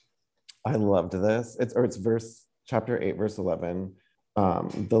 I loved this. It's chapter 8, verse 11.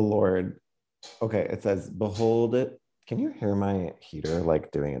 The Lord, okay, it says, behold it. Can you hear my heater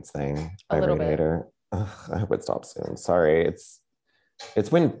like doing its thing? A little bit. Ugh, I hope it stops soon. Sorry, it's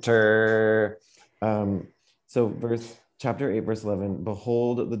winter. So chapter 8, verse 11,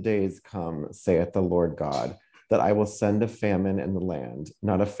 behold, the days come, saith the Lord God, that I will send a famine in the land,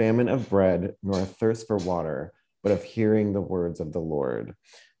 not a famine of bread, nor a thirst for water, but of hearing the words of the Lord.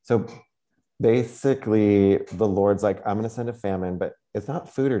 So basically, the Lord's like, I'm going to send a famine, but it's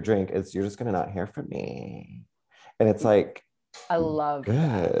not food or drink. You're just going to not hear from me. And it's like, I love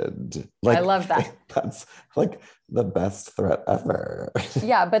good. Like, I love that. That's like the best threat ever.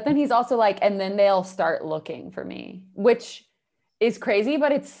 Yeah, but then he's also like, and then they'll start looking for me, which is crazy,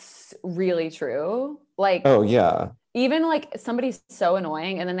 but it's really true. Like, oh yeah, even like somebody's so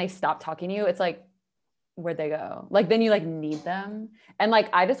annoying and then they stop talking to you, it's like, where'd they go? Like, then you like need them. And like,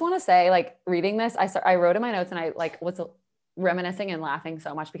 I just want to say, like, reading this, I wrote in my notes and I like was reminiscing and laughing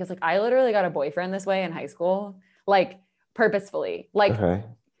so much because like I literally got a boyfriend this way in high school, like purposefully, like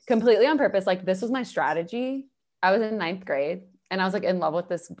completely on purpose. Like, this was my strategy. I was in 9th grade and I was like in love with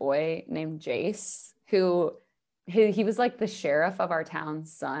this boy named Jace, who he was like the sheriff of our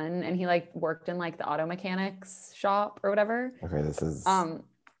town's son, and he like worked in like the auto mechanics shop or whatever. Okay, this is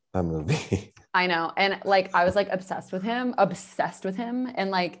a movie. I know. And like I was like obsessed with him,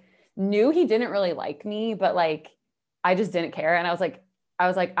 and like knew he didn't really like me, but like I just didn't care. And I was like,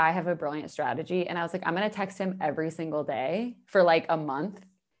 I have a brilliant strategy. And I was like, I'm gonna text him every single day for like a month.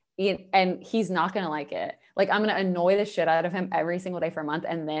 And he's not gonna like it. Like, I'm gonna annoy the shit out of him every single day for a month.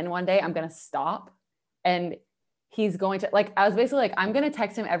 And then one day I'm gonna stop and he's going to, like, I was basically like, I'm going to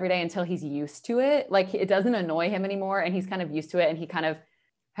text him every day until he's used to it. Like, it doesn't annoy him anymore. And he's kind of used to it. And he kind of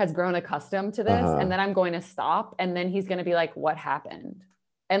has grown accustomed to this. And then I'm going to stop. And then he's going to be like, what happened?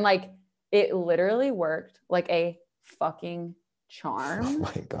 And like, it literally worked like a fucking charm. Oh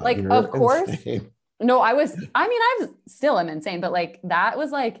my God, like, of course. Insane. No, I still am insane, but like, that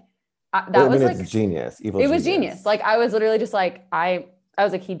was like, it's genius. It was genius. Like, I was literally just like, I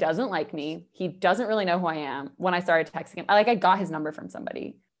was like, he doesn't like me. He doesn't really know who I am. When I started texting him, I got his number from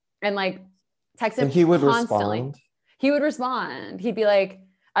somebody and like text him. And he would respond. He would respond. He'd be like,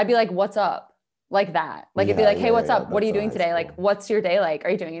 I'd be like, what's up? Like that. Like, it'd be like, hey, what's up? What are you doing today? Like, what's your day like?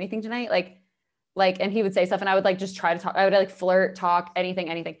 Are you doing anything tonight? Like, and he would say stuff and I would like, just try to talk. I would like flirt, talk, anything.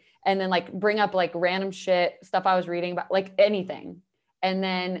 And then like bring up like random shit, stuff I was reading about, like anything. And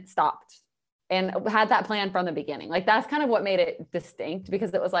then stopped. And had that plan from the beginning. Like, that's kind of what made it distinct,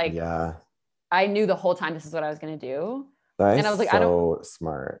 because it was like, yeah, I knew the whole time this is what I was going to do. And I was like, so I don't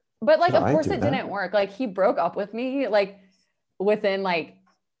smart. But like, of course it didn't work. Like, he broke up with me like within like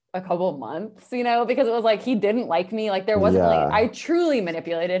a couple of months, you know, because it was like, he didn't like me. Like, there wasn't like, I truly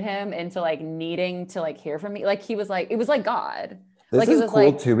manipulated him into like needing to like hear from me. Like, he was like, it was like God. This like, is it was cool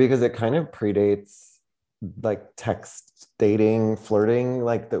like, too, because it kind of predates like text dating, flirting,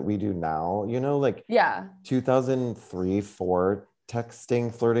 like that we do now, you know, like 2003-4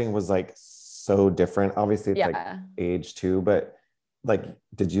 texting, flirting was like so different. Obviously it's like age too, but like,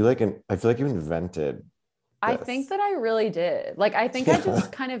 did you like, I feel like you invented this. I think that I really did. Like, I think I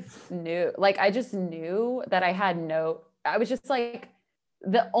just kind of knew, like, I just knew that I was just like,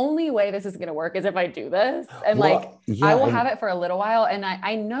 the only way this is going to work is if I do this. And I will have it for a little while. And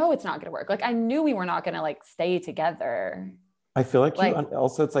I know it's not going to work. Like, I knew we were not going to like stay together. I feel like you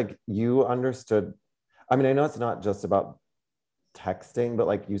also, it's like you understood. I mean, I know it's not just about texting, but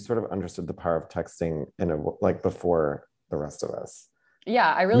like you sort of understood the power of texting like before the rest of us.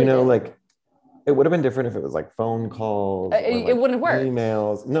 Yeah, I really did. Like, it would have been different if it was like phone calls. It wouldn't work.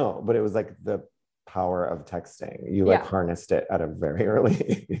 Emails. No, but it was like the power of texting. You like harnessed it at a very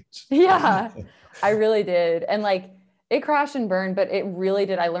early age. Yeah, I really did. And like, it crashed and burned, but it really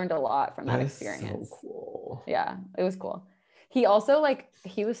did. I learned a lot from that experience. So cool. Yeah, it was cool. He also like,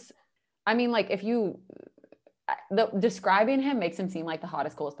 I mean, like, describing him makes him seem like the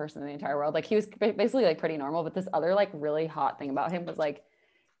hottest, coolest person in the entire world. Like, he was basically like pretty normal, but this other like really hot thing about him was like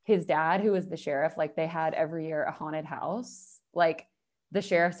his dad, who was the sheriff, like they had every year a haunted house. Like, the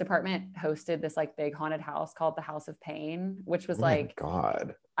sheriff's department hosted this like big haunted house called the House of Pain, which was like,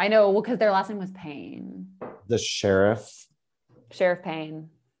 God, I know, well, because their last name was Payne. The Sheriff Payne.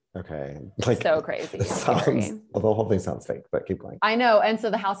 Okay, like, so crazy. The whole thing sounds fake, but keep going. I know. And so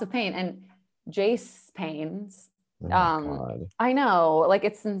the House of Pain and Jace Payne's. God. I know, like,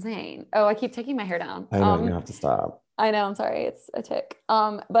 it's insane. Oh, I keep taking my hair down. I know, you have to stop. I know, I'm sorry, it's a tick.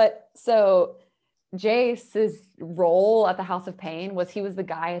 But so Jace's role at the House of Pain was he was the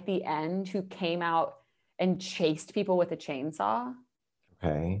guy at the end who came out and chased people with a chainsaw.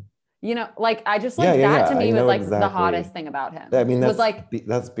 Okay. You know, like, I just like that to me was like the hottest thing about him. I mean,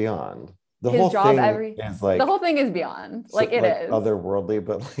 that's beyond. The his whole job thing is like, the whole thing is beyond. Like, it is otherworldly,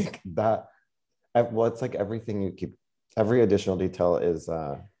 but like that. Well, it's like everything you keep. Every additional detail is.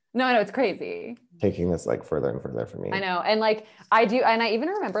 No, it's crazy. Taking this like further and further for me. I know, and like I do, and I even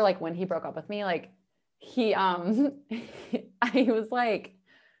remember like when he broke up with me, like he I was like,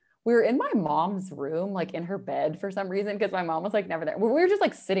 we were in my mom's room, like in her bed for some reason, because my mom was like never there. We were just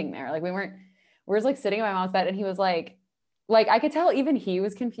like sitting there, like we were just like sitting in my mom's bed, and he was like I could tell even he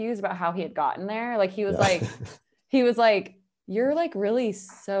was confused about how he had gotten there. Like, he was like, you're like really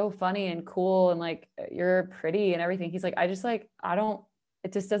so funny and cool and like you're pretty and everything. He's like, I just like,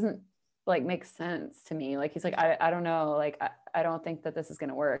 it just doesn't like make sense to me. Like, he's like, I don't know. Like, I don't think that this is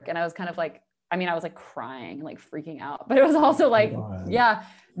going to work. And I was kind of like, I mean, I was like crying, like freaking out, but it was also like, yeah,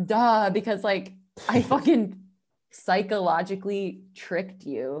 duh, because like I fucking psychologically tricked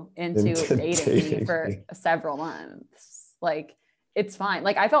you into dating me for several months. Like, it's fine.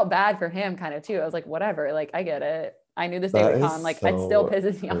 Like, I felt bad for him kind of too. I was like, whatever, like, I get it. I knew this day would come. Like, it still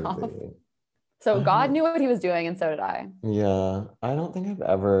pisses me off. So God knew what he was doing, and so did I. Yeah, I don't think I've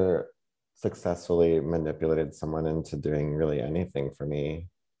ever successfully manipulated someone into doing really anything for me.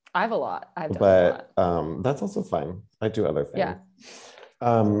 I have a lot. I've done a lot. That's also fine. I do other things.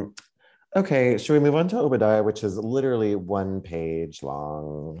 Yeah. Okay, should we move on to Obadiah, which is literally 1 page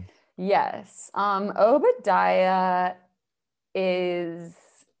long? Yes. Obadiah is...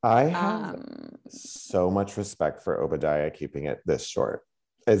 I have so much respect for Obadiah keeping it this short.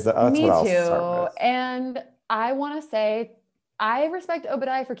 That's what I'll start with. And I want to say, I respect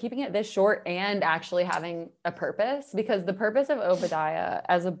Obadiah for keeping it this short and actually having a purpose, because the purpose of Obadiah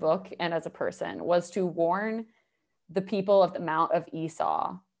as a book and as a person was to warn the people of the Mount of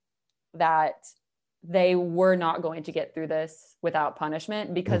Esau that they were not going to get through this without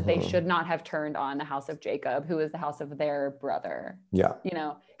punishment, because they should not have turned on the house of Jacob, who is the house of their brother. Yeah. You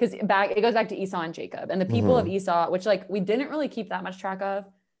know, because it goes back to Esau and Jacob, and the people of Esau, which like we didn't really keep that much track of,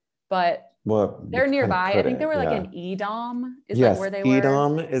 but they're nearby. I think they were like in Edom is like where they were.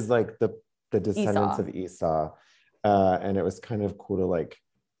 Edom is like the descendants of Esau. And it was kind of cool to like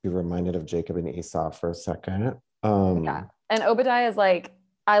be reminded of Jacob and Esau for a second. Yeah. And Obadiah is like,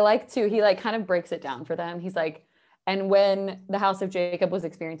 I like to, he like kind of breaks it down for them. He's like, and when the house of Jacob was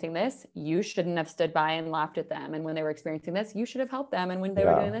experiencing this, you shouldn't have stood by and laughed at them. And when they were experiencing this, you should have helped them. And when they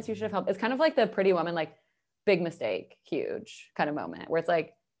were doing this, you should have helped. It's kind of like the Pretty Woman, like big mistake, huge kind of moment where it's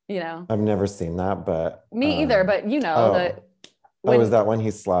like, you know. I've never seen that, but. Me either, but you know. Is that when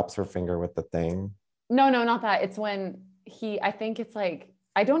he slaps her finger with the thing? No, not that. It's when I think it's like,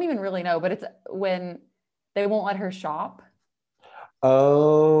 I don't even really know, but it's when they won't let her shop.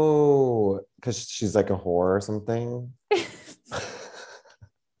 Oh, because she's like a whore or something.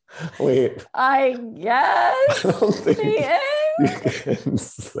 Wait. I guess. I don't think you can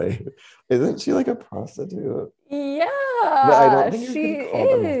say. Isn't she like a prostitute? Yeah. But I don't think she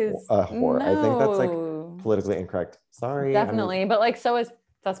is a whore. No. I think that's like politically incorrect. Sorry. Definitely. But like,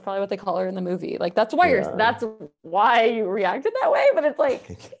 that's probably what they call her in the movie. Like, that's why you reacted that way. But it's like,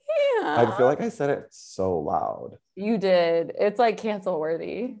 yeah. I feel like I said it so loud. You did. It's like cancel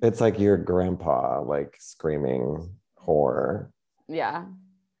worthy. It's like your grandpa like screaming whore. Yeah.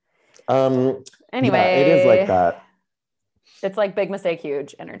 Anyway, it is like that. It's like big mistake,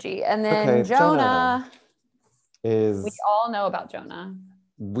 huge energy. And then Jonah is. We all know about Jonah.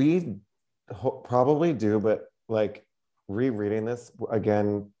 We probably do, but like rereading this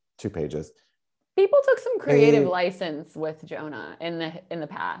again, 2 pages. People took some creative license with Jonah in the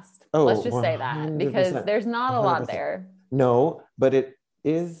past. Let's just say that, because there's not a lot there. No, but it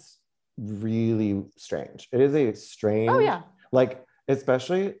is really strange. It is a strange. Oh yeah. Like,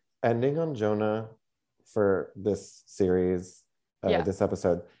 especially ending on Jonah for this series, this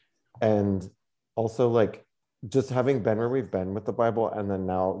episode, and also like just having been where we've been with the Bible, and then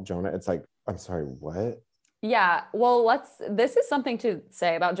now Jonah. It's like, I'm sorry, what? Yeah. Well, this is something to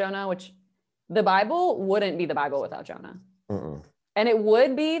say about Jonah, which the Bible wouldn't be the Bible without Jonah. And it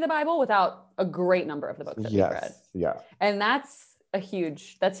would be the Bible without a great number of the books that we've read. Yeah. And that's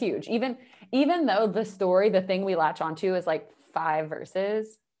huge. Even though the story, the thing we latch onto is like 5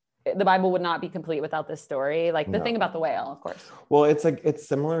 verses, the Bible would not be complete without this story. Like the thing about the whale, of course. Well, it's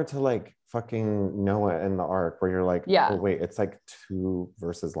similar to like fucking Noah and the ark, where you're like, oh wait, it's like 2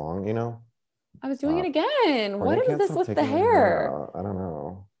 verses long, you know? I was doing it again. What is this with the hair? I don't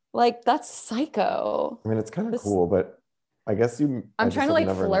know. Like, that's psycho. I mean, it's kind of cool, but I guess I'm trying to like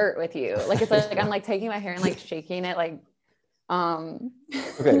flirt with you. Like, it's like I'm like taking my hair and like shaking it, like,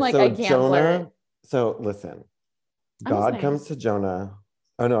 okay. like so I can't Jonah. flirt. So listen, God comes to Jonah.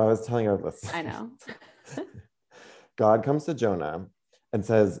 Oh no, I was telling you. Listen. I know. God comes to Jonah and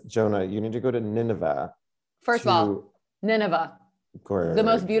says, Jonah, you need to go to Nineveh. First of all, Nineveh. Gorgeous. The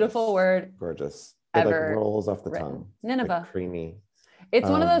most beautiful word. Gorgeous. It like rolls off the tongue. Nineveh. Like creamy. It's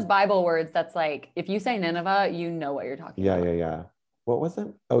one of those Bible words that's like, if you say Nineveh, you know what you're talking about. Yeah. What was it?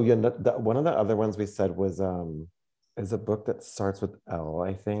 Oh yeah, one of the other ones we said was is a book that starts with L,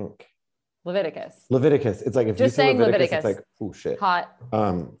 I think. Leviticus. It's like if just you say saying Leviticus, it's like, oh shit. Hot.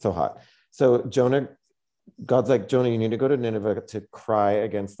 So hot. So God's like, Jonah, you need to go to Nineveh to cry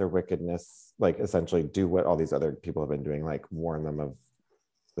against their wickedness like essentially do what all these other people have been doing, like warn them of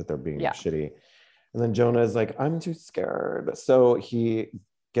that they're being shitty. And then Jonah is like, I'm too scared. So he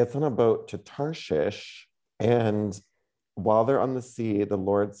gets on a boat to Tarshish, and while they're on the sea, the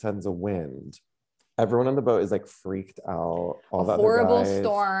Lord sends a wind. Everyone on the boat is like freaked out. All the horrible other guys,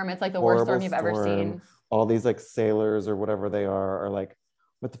 storm. It's like the worst storm you've ever seen. All these like sailors or whatever they are like,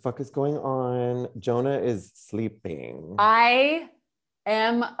 what the fuck is going on? Jonah is sleeping. I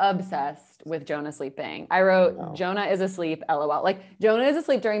am obsessed with Jonah sleeping. I wrote, Jonah is asleep, LOL. Like, Jonah is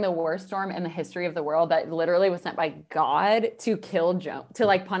asleep during the worst storm in the history of the world that literally was sent by God to kill Jonah, to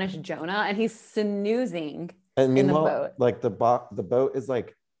like punish Jonah. And he's snoozing and in the boat. Like the boat is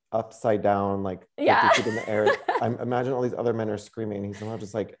like upside down, like 50 feet in the air. I imagine all these other men are screaming. He's somehow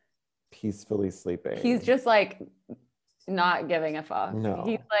just like peacefully sleeping. He's just like not giving a fuck. No.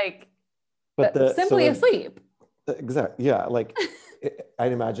 He's like simply asleep. Exactly. Yeah. Like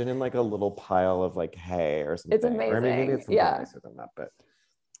I'd imagine in like a little pile of like hay or something. It's amazing. Or I mean, maybe it's something nicer than that, but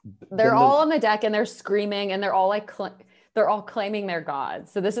they're all on the deck and they're screaming and they're all like they're all claiming their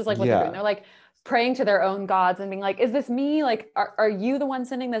gods. So this is like what they're doing. They're like praying to their own gods and being like, is this me? Like, are you the one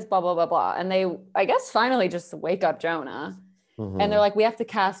sending this? Blah, blah, blah, blah. And they, I guess, finally just wake up Jonah. And they're like, we have to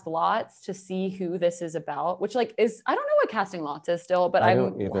cast lots to see who this is about, which like is, I don't know what casting lots is still, but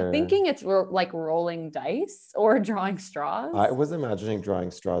I'm thinking it's like rolling dice or drawing straws. I was imagining drawing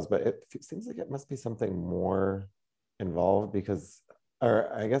straws, but it seems like it must be something more involved because,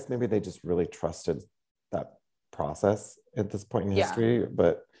 or I guess maybe they just really trusted that process at this point in history,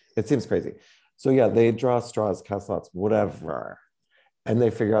 but it seems crazy. So yeah, they draw straws, cast lots, whatever. And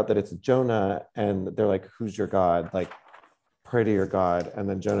they figure out that it's Jonah and they're like, who's your God? Like, pray to your God. And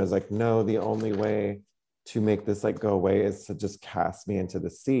then Jonah's like, no, the only way to make this like go away is to just cast me into the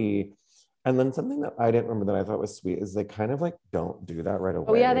sea. And then something that I didn't remember that I thought was sweet is they kind of like don't do that right away.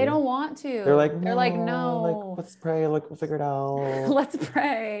 Oh yeah, they don't want to. They're like, no, no. Like, let's pray, like we'll figure it out. Let's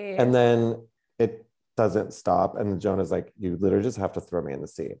pray. And then it doesn't stop. And Jonah's like, you literally just have to throw me in the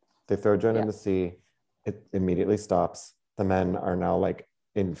sea. They throw Jonah in the sea. It immediately stops. The men are now like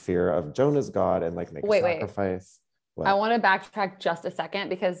in fear of Jonah's God and like make a sacrifice. What? I want to backtrack just a second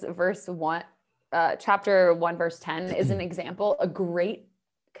because chapter 1, verse 10 is an example, a great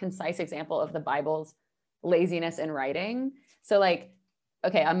concise example of the Bible's laziness in writing. So like,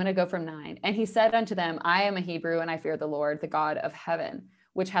 okay, I'm going to go from 9. And he said unto them, I am a Hebrew and I fear the Lord, the God of heaven,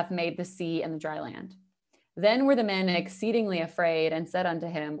 which hath made the sea and the dry land. Then were the men exceedingly afraid and said unto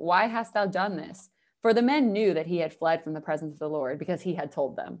him, why hast thou done this? For the men knew that he had fled from the presence of the Lord because he had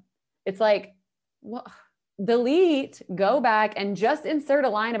told them. It's like, well, delete, go back and just insert a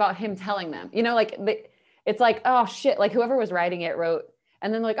line about him telling them, you know, like it's like, oh shit, like whoever was writing it wrote,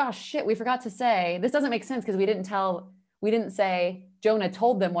 and then like, oh shit, we forgot to say, this doesn't make sense because we didn't say Jonah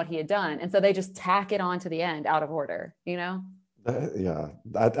told them what he had done. And so they just tack it on to the end out of order, you know?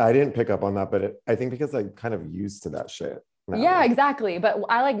 I didn't pick up on that, but I think because I'm kind of used to that shit now. Yeah, exactly. But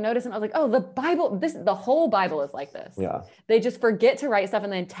I like noticed and I was like, oh, the Bible, the whole Bible is like this. Yeah. They just forget to write stuff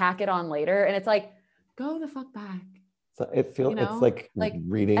and then tack it on later. And it's like, go the fuck back. So it feels, it's like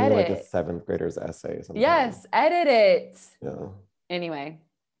reading like a 7th grader's essay. Sometimes. Yes, edit it. Yeah. Anyway,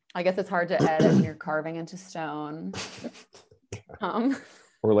 I guess it's hard to edit when you're carving into stone.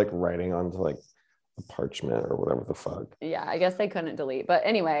 Or like writing onto like a parchment or whatever the fuck. Yeah, I guess they couldn't delete. But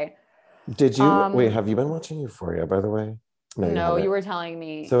anyway. Did you wait? Have you been watching Euphoria, by the way? No, you were telling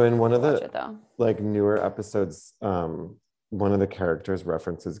me. So in one of the like newer episodes, one of the characters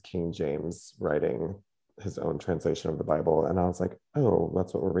references King James writing his own translation of the Bible, and I was like, oh,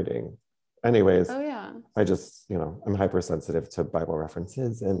 that's what we're reading. Anyways, I just, I'm hypersensitive to Bible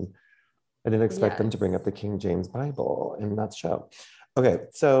references, and I didn't expect them to bring up the King James Bible in that show. Okay,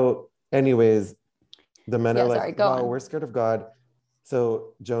 so anyways, the men are like, wow, we're scared of God.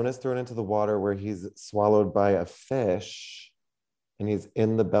 So Jonah's thrown into the water where he's swallowed by a fish, and he's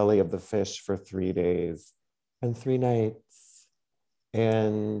in the belly of the fish for 3 days and 3 nights.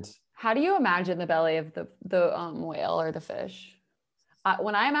 And how do you imagine the belly of the whale or the fish?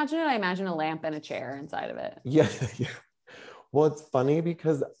 When I imagine it, I imagine a lamp and a chair inside of it. Yeah. Well, it's funny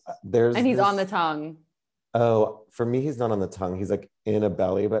because and he's on the tongue. Oh, for me, he's not on the tongue. He's like in a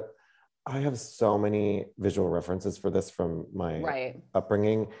belly, but I have so many visual references for this from my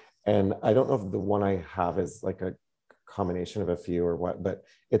upbringing. And I don't know if the one I have is like a combination of a few or what, but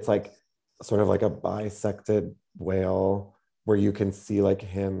it's like sort of like a bisected whale where you can see like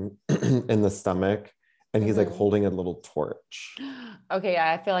him in the stomach and he's like holding a little torch. Okay,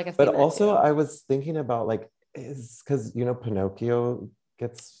 yeah, I feel like I've seen that also too. I was thinking about like, is because Pinocchio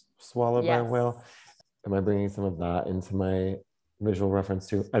gets swallowed by a whale. Am I bringing some of that into my visual reference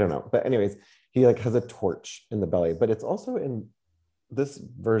to? I don't know. But anyways, he like has a torch in the belly, but it's also in this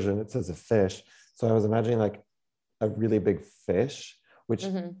version, it says a fish. So I was imagining like a really big fish, which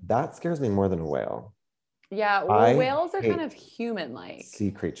that scares me more than a whale. Yeah, well, whales are kind of human-like.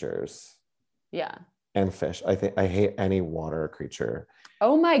 Sea creatures. Yeah. And fish. I think I hate any water creature.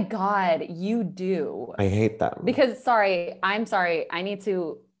 Oh my God, you do. I hate them. Because I'm sorry.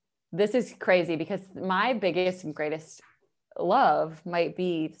 This is crazy because my biggest and greatest love might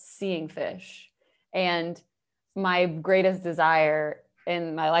be seeing fish. And my greatest desire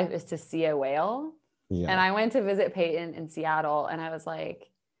in my life is to see a whale. Yeah. And I went to visit Payton in Seattle and I was like,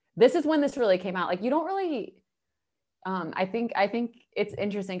 this is when this really came out. Like, you don't really, I think it's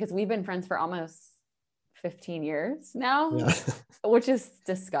interesting because we've been friends for almost 15 years now, which is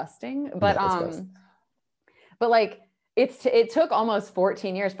disgusting. But, but like, it took almost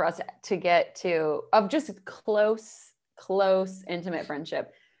 14 years for us to get to, of just close, intimate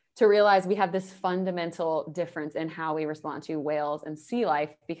friendship, to realize we have this fundamental difference in how we respond to whales and sea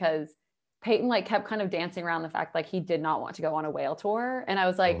life, because Payton like kept kind of dancing around the fact like he did not want to go on a whale tour. And I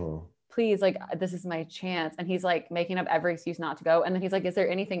was like, please, like, this is my chance. And he's like making up every excuse not to go. And then he's like, is there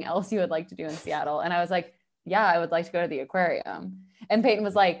anything else you would like to do in Seattle? And I was like, yeah, I would like to go to the aquarium. And Payton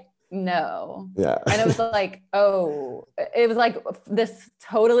was like, no. Yeah. And it was like, it was like this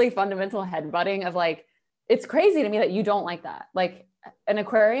totally fundamental headbutting of like, it's crazy to me that you don't like that. Like, an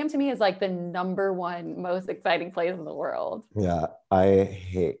aquarium to me is like the number one most exciting place in the world. Yeah. I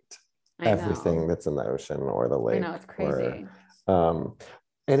hate everything that's in the ocean or the lake. I know, it's crazy.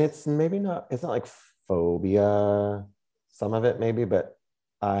 And it's not like phobia, some of it maybe, but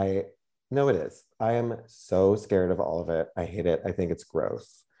no, it is. I am so scared of all of it. I hate it. I think it's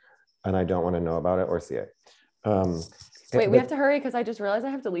gross and I don't want to know about it or see it. Wait, we have to hurry because I just realized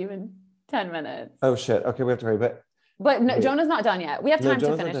I have to leave in 10 minutes. Oh shit. Okay, we have to hurry, but no, Jonah's not done yet. We have time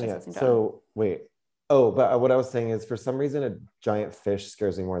to finish this. So wait. Oh, but what I was saying is, for some reason, a giant fish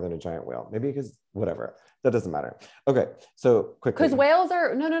scares me more than a giant whale. Maybe because whatever. That doesn't matter. Okay, so quickly. Because whales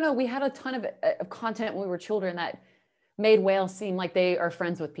are no. We had a ton of content when we were children that made whales seem like they are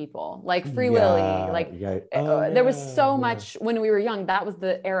friends with people, like Free Willy. Like there was so much when we were young. That was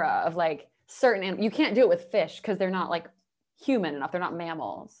the era of like certain. You can't do it with fish because they're not like human enough. They're not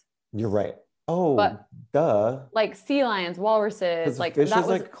mammals. You're right. Oh, but duh. Like sea lions, walruses. Like fish that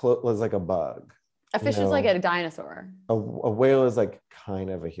was like a bug. A fish is like a dinosaur. A whale is like kind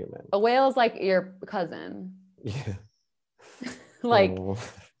of a human. A whale is like your cousin. Yeah. Like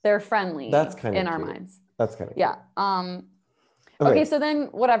they're friendly. That's kind of in our minds. That's kind of yeah. Okay, so then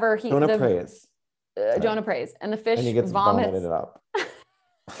whatever Jonah prays. Jonah prays, and the fish and he gets vomited it up.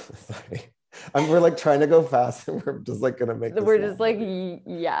 Sorry. We're like trying to go fast and we're just like gonna make we're just like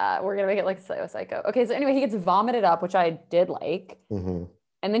we're gonna make it like so psycho. Okay, so anyway, he gets vomited up, which I did like.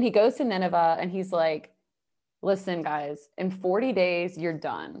 And then he goes to Nineveh and he's like, listen, guys, in 40 days, you're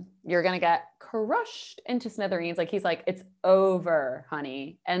done. You're going to get crushed into smithereens. Like, he's like, it's over,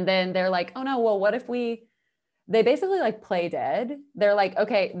 honey. And then they're like, oh no, well, what if they basically like play dead. They're like,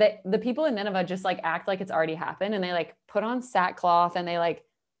 okay, the people in Nineveh just like act like it's already happened. And they like put on sackcloth and they like,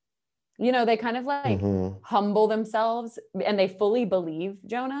 they kind of like humble themselves, and they fully believe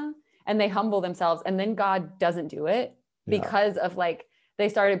Jonah and they humble themselves. And then God doesn't do it because of like, they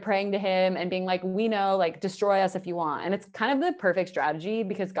started praying to him and being like, we know, like, destroy us if you want. And it's kind of the perfect strategy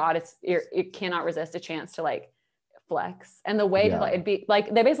because God it cannot resist a chance to like flex. And the way to like, it'd be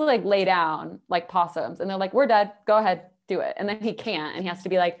like, they basically like lay down like possums and they're like, we're dead, go ahead, do it. And then he can't. And he has to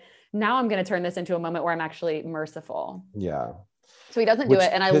be like, now I'm going to turn this into a moment where I'm actually merciful. Yeah. So he doesn't do it.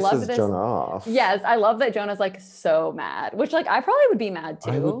 And I love this. Jonah off. Yes. I love that Jonah's like so mad, which like, I probably would be mad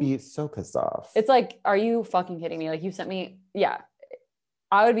too. I would be so pissed off. It's like, are you fucking kidding me? Like, you sent me. Yeah.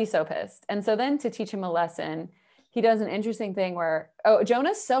 I would be so pissed. And so then to teach him a lesson, he does an interesting thing where,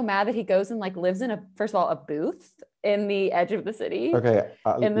 Jonah's so mad that he goes and like lives in first of all, a booth in the edge of the city. Okay.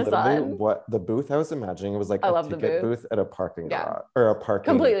 In the sun. What the booth I was imagining was like a ticket booth at a parking lot or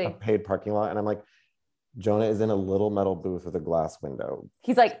a paid parking lot. And I'm like, Jonah is in a little metal booth with a glass window.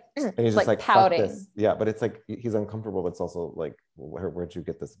 He's like, and he's just like pouting. Fuck this. Yeah. But it's like, he's uncomfortable, but it's also like, where'd you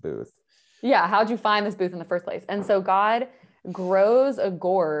get this booth? Yeah. How'd you find this booth in the first place? And so God grows a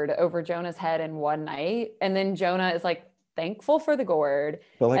gourd over Jonah's head in one night. And then Jonah is like thankful for the gourd.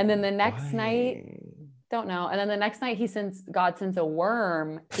 Like, and then the next night, don't know. And then the next night God sends a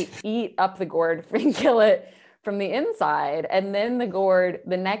worm to eat up the gourd and kill it from the inside. And then the gourd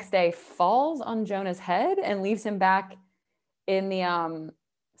the next day falls on Jonah's head and leaves him back in the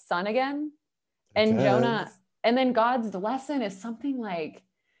sun again. And Jonah, and then God's lesson is something like,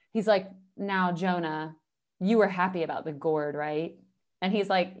 he's like, now Jonah, you were happy about the gourd, right? And he's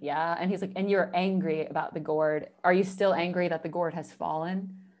like, yeah. And he's like, and you're angry about the gourd. Are you still angry that the gourd has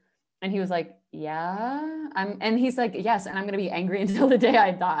fallen? And he was like, yeah. And he's like, yes. And I'm going to be angry until the day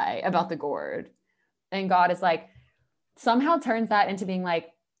I die about the gourd. And God is like, somehow turns that into being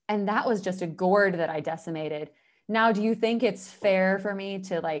like, and that was just a gourd that I decimated. Now, do you think it's fair for me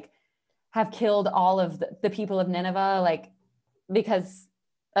to like have killed all of the people of Nineveh, like because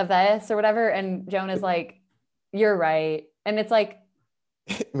of this or whatever? And Jonah's like, you're right. And it's like,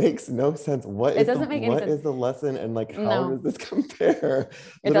 it makes no sense. What is the lesson, and like how does this compare?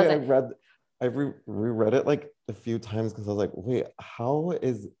 It doesn't. I reread it like a few times because I was like, wait,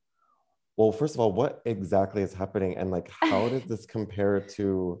 well, first of all, what exactly is happening, and like how does this compare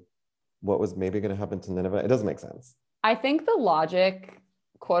to what was maybe going to happen to Nineveh? It doesn't make sense. I think the logic,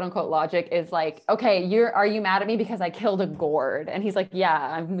 quote unquote logic, is like, okay, are you mad at me because I killed a gourd? And he's like, yeah,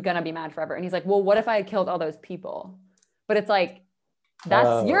 I'm gonna be mad forever. And he's like, well, what if I had killed all those people? But it's like,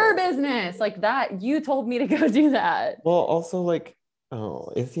 that's your business. Like that, you told me to go do that. Well, also like,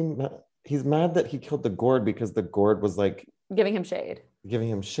 is he mad? He's mad that he killed the gourd because the gourd was like giving him shade.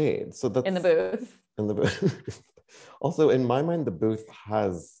 So that's in the booth. Also, in my mind, the booth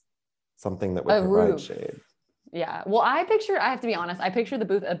has something that would provide shade. Yeah. Well, I have to be honest, I picture the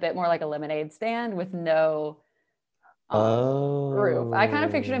booth a bit more like a lemonade stand with no roof. I kind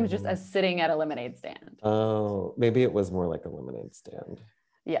of pictured him just as sitting at a lemonade stand. Oh, maybe it was more like a lemonade stand.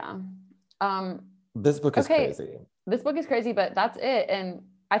 Yeah. This book is crazy. This book is crazy, but that's it. And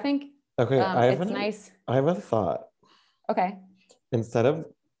I think it's nice. I have a thought. Okay. Instead of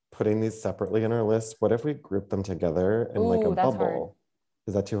putting these separately in our list, what if we group them together in like a bubble? Hard.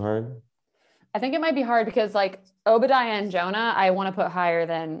 Is that too hard? I think it might be hard because like Obadiah and Jonah, I want to put higher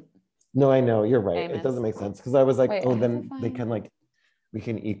than. No, I know, you're right. Amos. It doesn't make sense because I was like, then they can like, we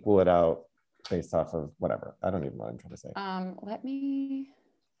can equal it out based off of whatever. I don't even know what I'm trying to say. Let me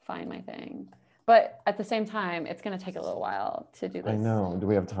find my thing. But at the same time, it's going to take a little while to do this. I know. Do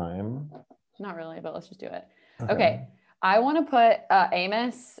we have time? Not really, but let's just do it. Okay. I want to put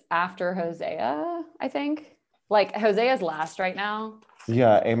Amos after Hosea, I think. Like Hosea's last right now.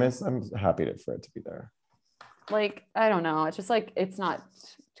 Yeah, Amos, I'm happy for it to be there. Like, I don't know. It's just like, it's not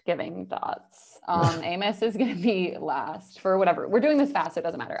giving dots. Amos is going to be last for whatever. We're doing this fast, so it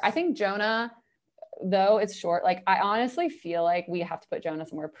doesn't matter. I think Jonah, though it's short, like I honestly feel like we have to put Jonah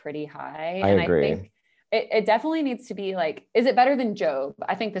somewhere pretty high. I agree. I think it definitely needs to be like, is it better than Job?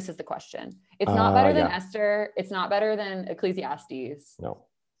 I think this is the question. It's not better than Esther. It's not better than Ecclesiastes. No.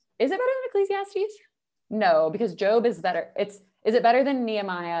 Is it better than Ecclesiastes? No, because Job is better. Is it better than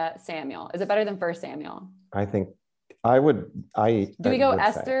Nehemiah, Samuel? Is it better than 1 Samuel? I think do we go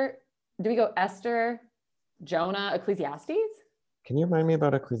Esther? Do we go Esther, Jonah, Ecclesiastes? Can you remind me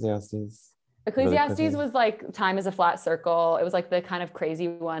about Ecclesiastes? Ecclesiastes was like time is a flat circle. It was like the kind of crazy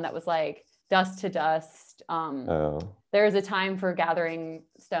one that was like dust to dust. There is a time for gathering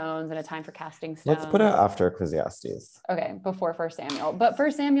stones and a time for casting stones. Let's put it after Ecclesiastes. Okay, before 1 Samuel. But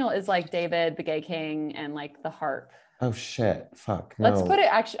 1 Samuel is like David, the gay king, and like the harp. Oh shit! Fuck. No. Let's put it.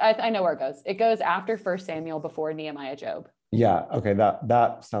 Actually, I know where it goes. It goes after 1 Samuel, before Nehemiah, Job. Yeah. Okay.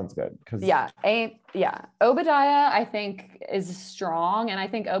 That sounds good. Obadiah, I think, is strong, and I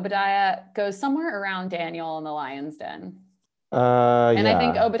think Obadiah goes somewhere around Daniel and the lion's den. I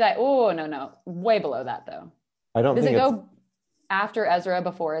think Obadiah. Oh no, way below that though. I don't. Does it go after Ezra,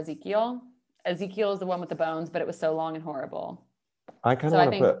 before Ezekiel? Ezekiel is the one with the bones, but it was so long and horrible. I kind of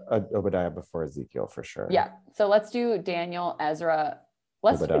want to put Obadiah before Ezekiel for sure. Yeah. So let's do Daniel, Ezra.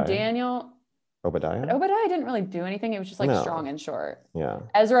 Let's do Daniel. Obadiah? But Obadiah didn't really do anything. It was just like strong and short. Yeah.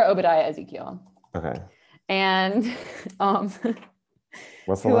 Ezra, Obadiah, Ezekiel. Okay. And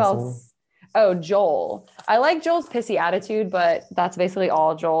what's the who last else? one? Oh, Joel. I like Joel's pissy attitude, but that's basically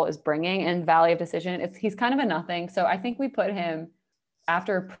all Joel is bringing in Valley of Decision. He's kind of a nothing. So I think we put him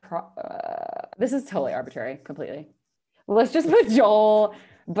after. This is totally arbitrary, completely. Let's just put Joel,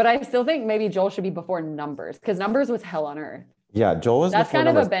 but I still think maybe Joel should be before Numbers, because Numbers was hell on earth. Yeah, Joel is. That's kind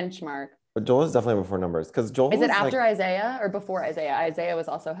of a benchmark. But Joel is definitely before Numbers, because Joel is it after Isaiah or before Isaiah? Isaiah was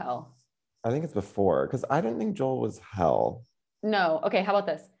also hell. I think it's before, because I didn't think Joel was hell. No. Okay, how about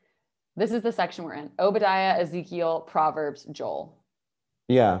this? This is the section we're in: Obadiah, Ezekiel, Proverbs, Joel.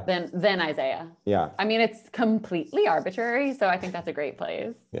 Yeah. Then Isaiah. Yeah. I mean, it's completely arbitrary, so I think that's a great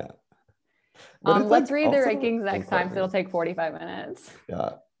place. Yeah. Let's read the rankings next time, so it'll take 45 minutes.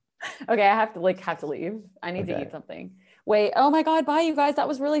 Yeah. Okay, I have to leave. I need to eat something. Wait, oh my God, bye you guys. That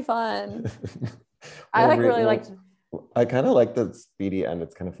was really fun. I kind of like the speedy end.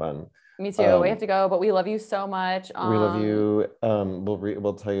 It's kind of fun. Me too. We have to go, but we love you so much. We love you.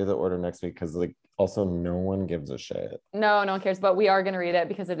 We'll tell you the order next week, because like Also, no one gives a shit. No one cares, but we are going to read it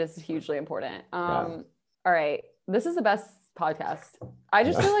because it is hugely important. All right. This is the best podcast. I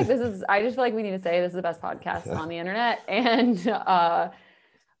just feel like we need to say this is the best podcast on the internet. And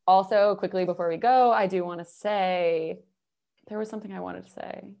also, quickly before we go, I do want to say there was something I wanted to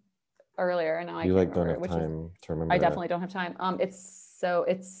say earlier, and now I can't remember. Don't have time to remember. I definitely don't have time.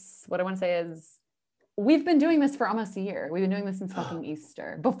 It's what I want to say is we've been doing this for almost a year. We've been doing this since fucking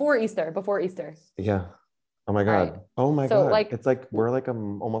Easter. Before Easter. Yeah. Oh my God. Right. Oh my God. Like, it's like we're like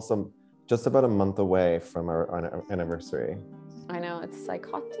just about a month away from our anniversary. I know, it's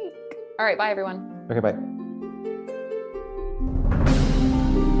psychotic. All right, bye everyone. Okay, bye.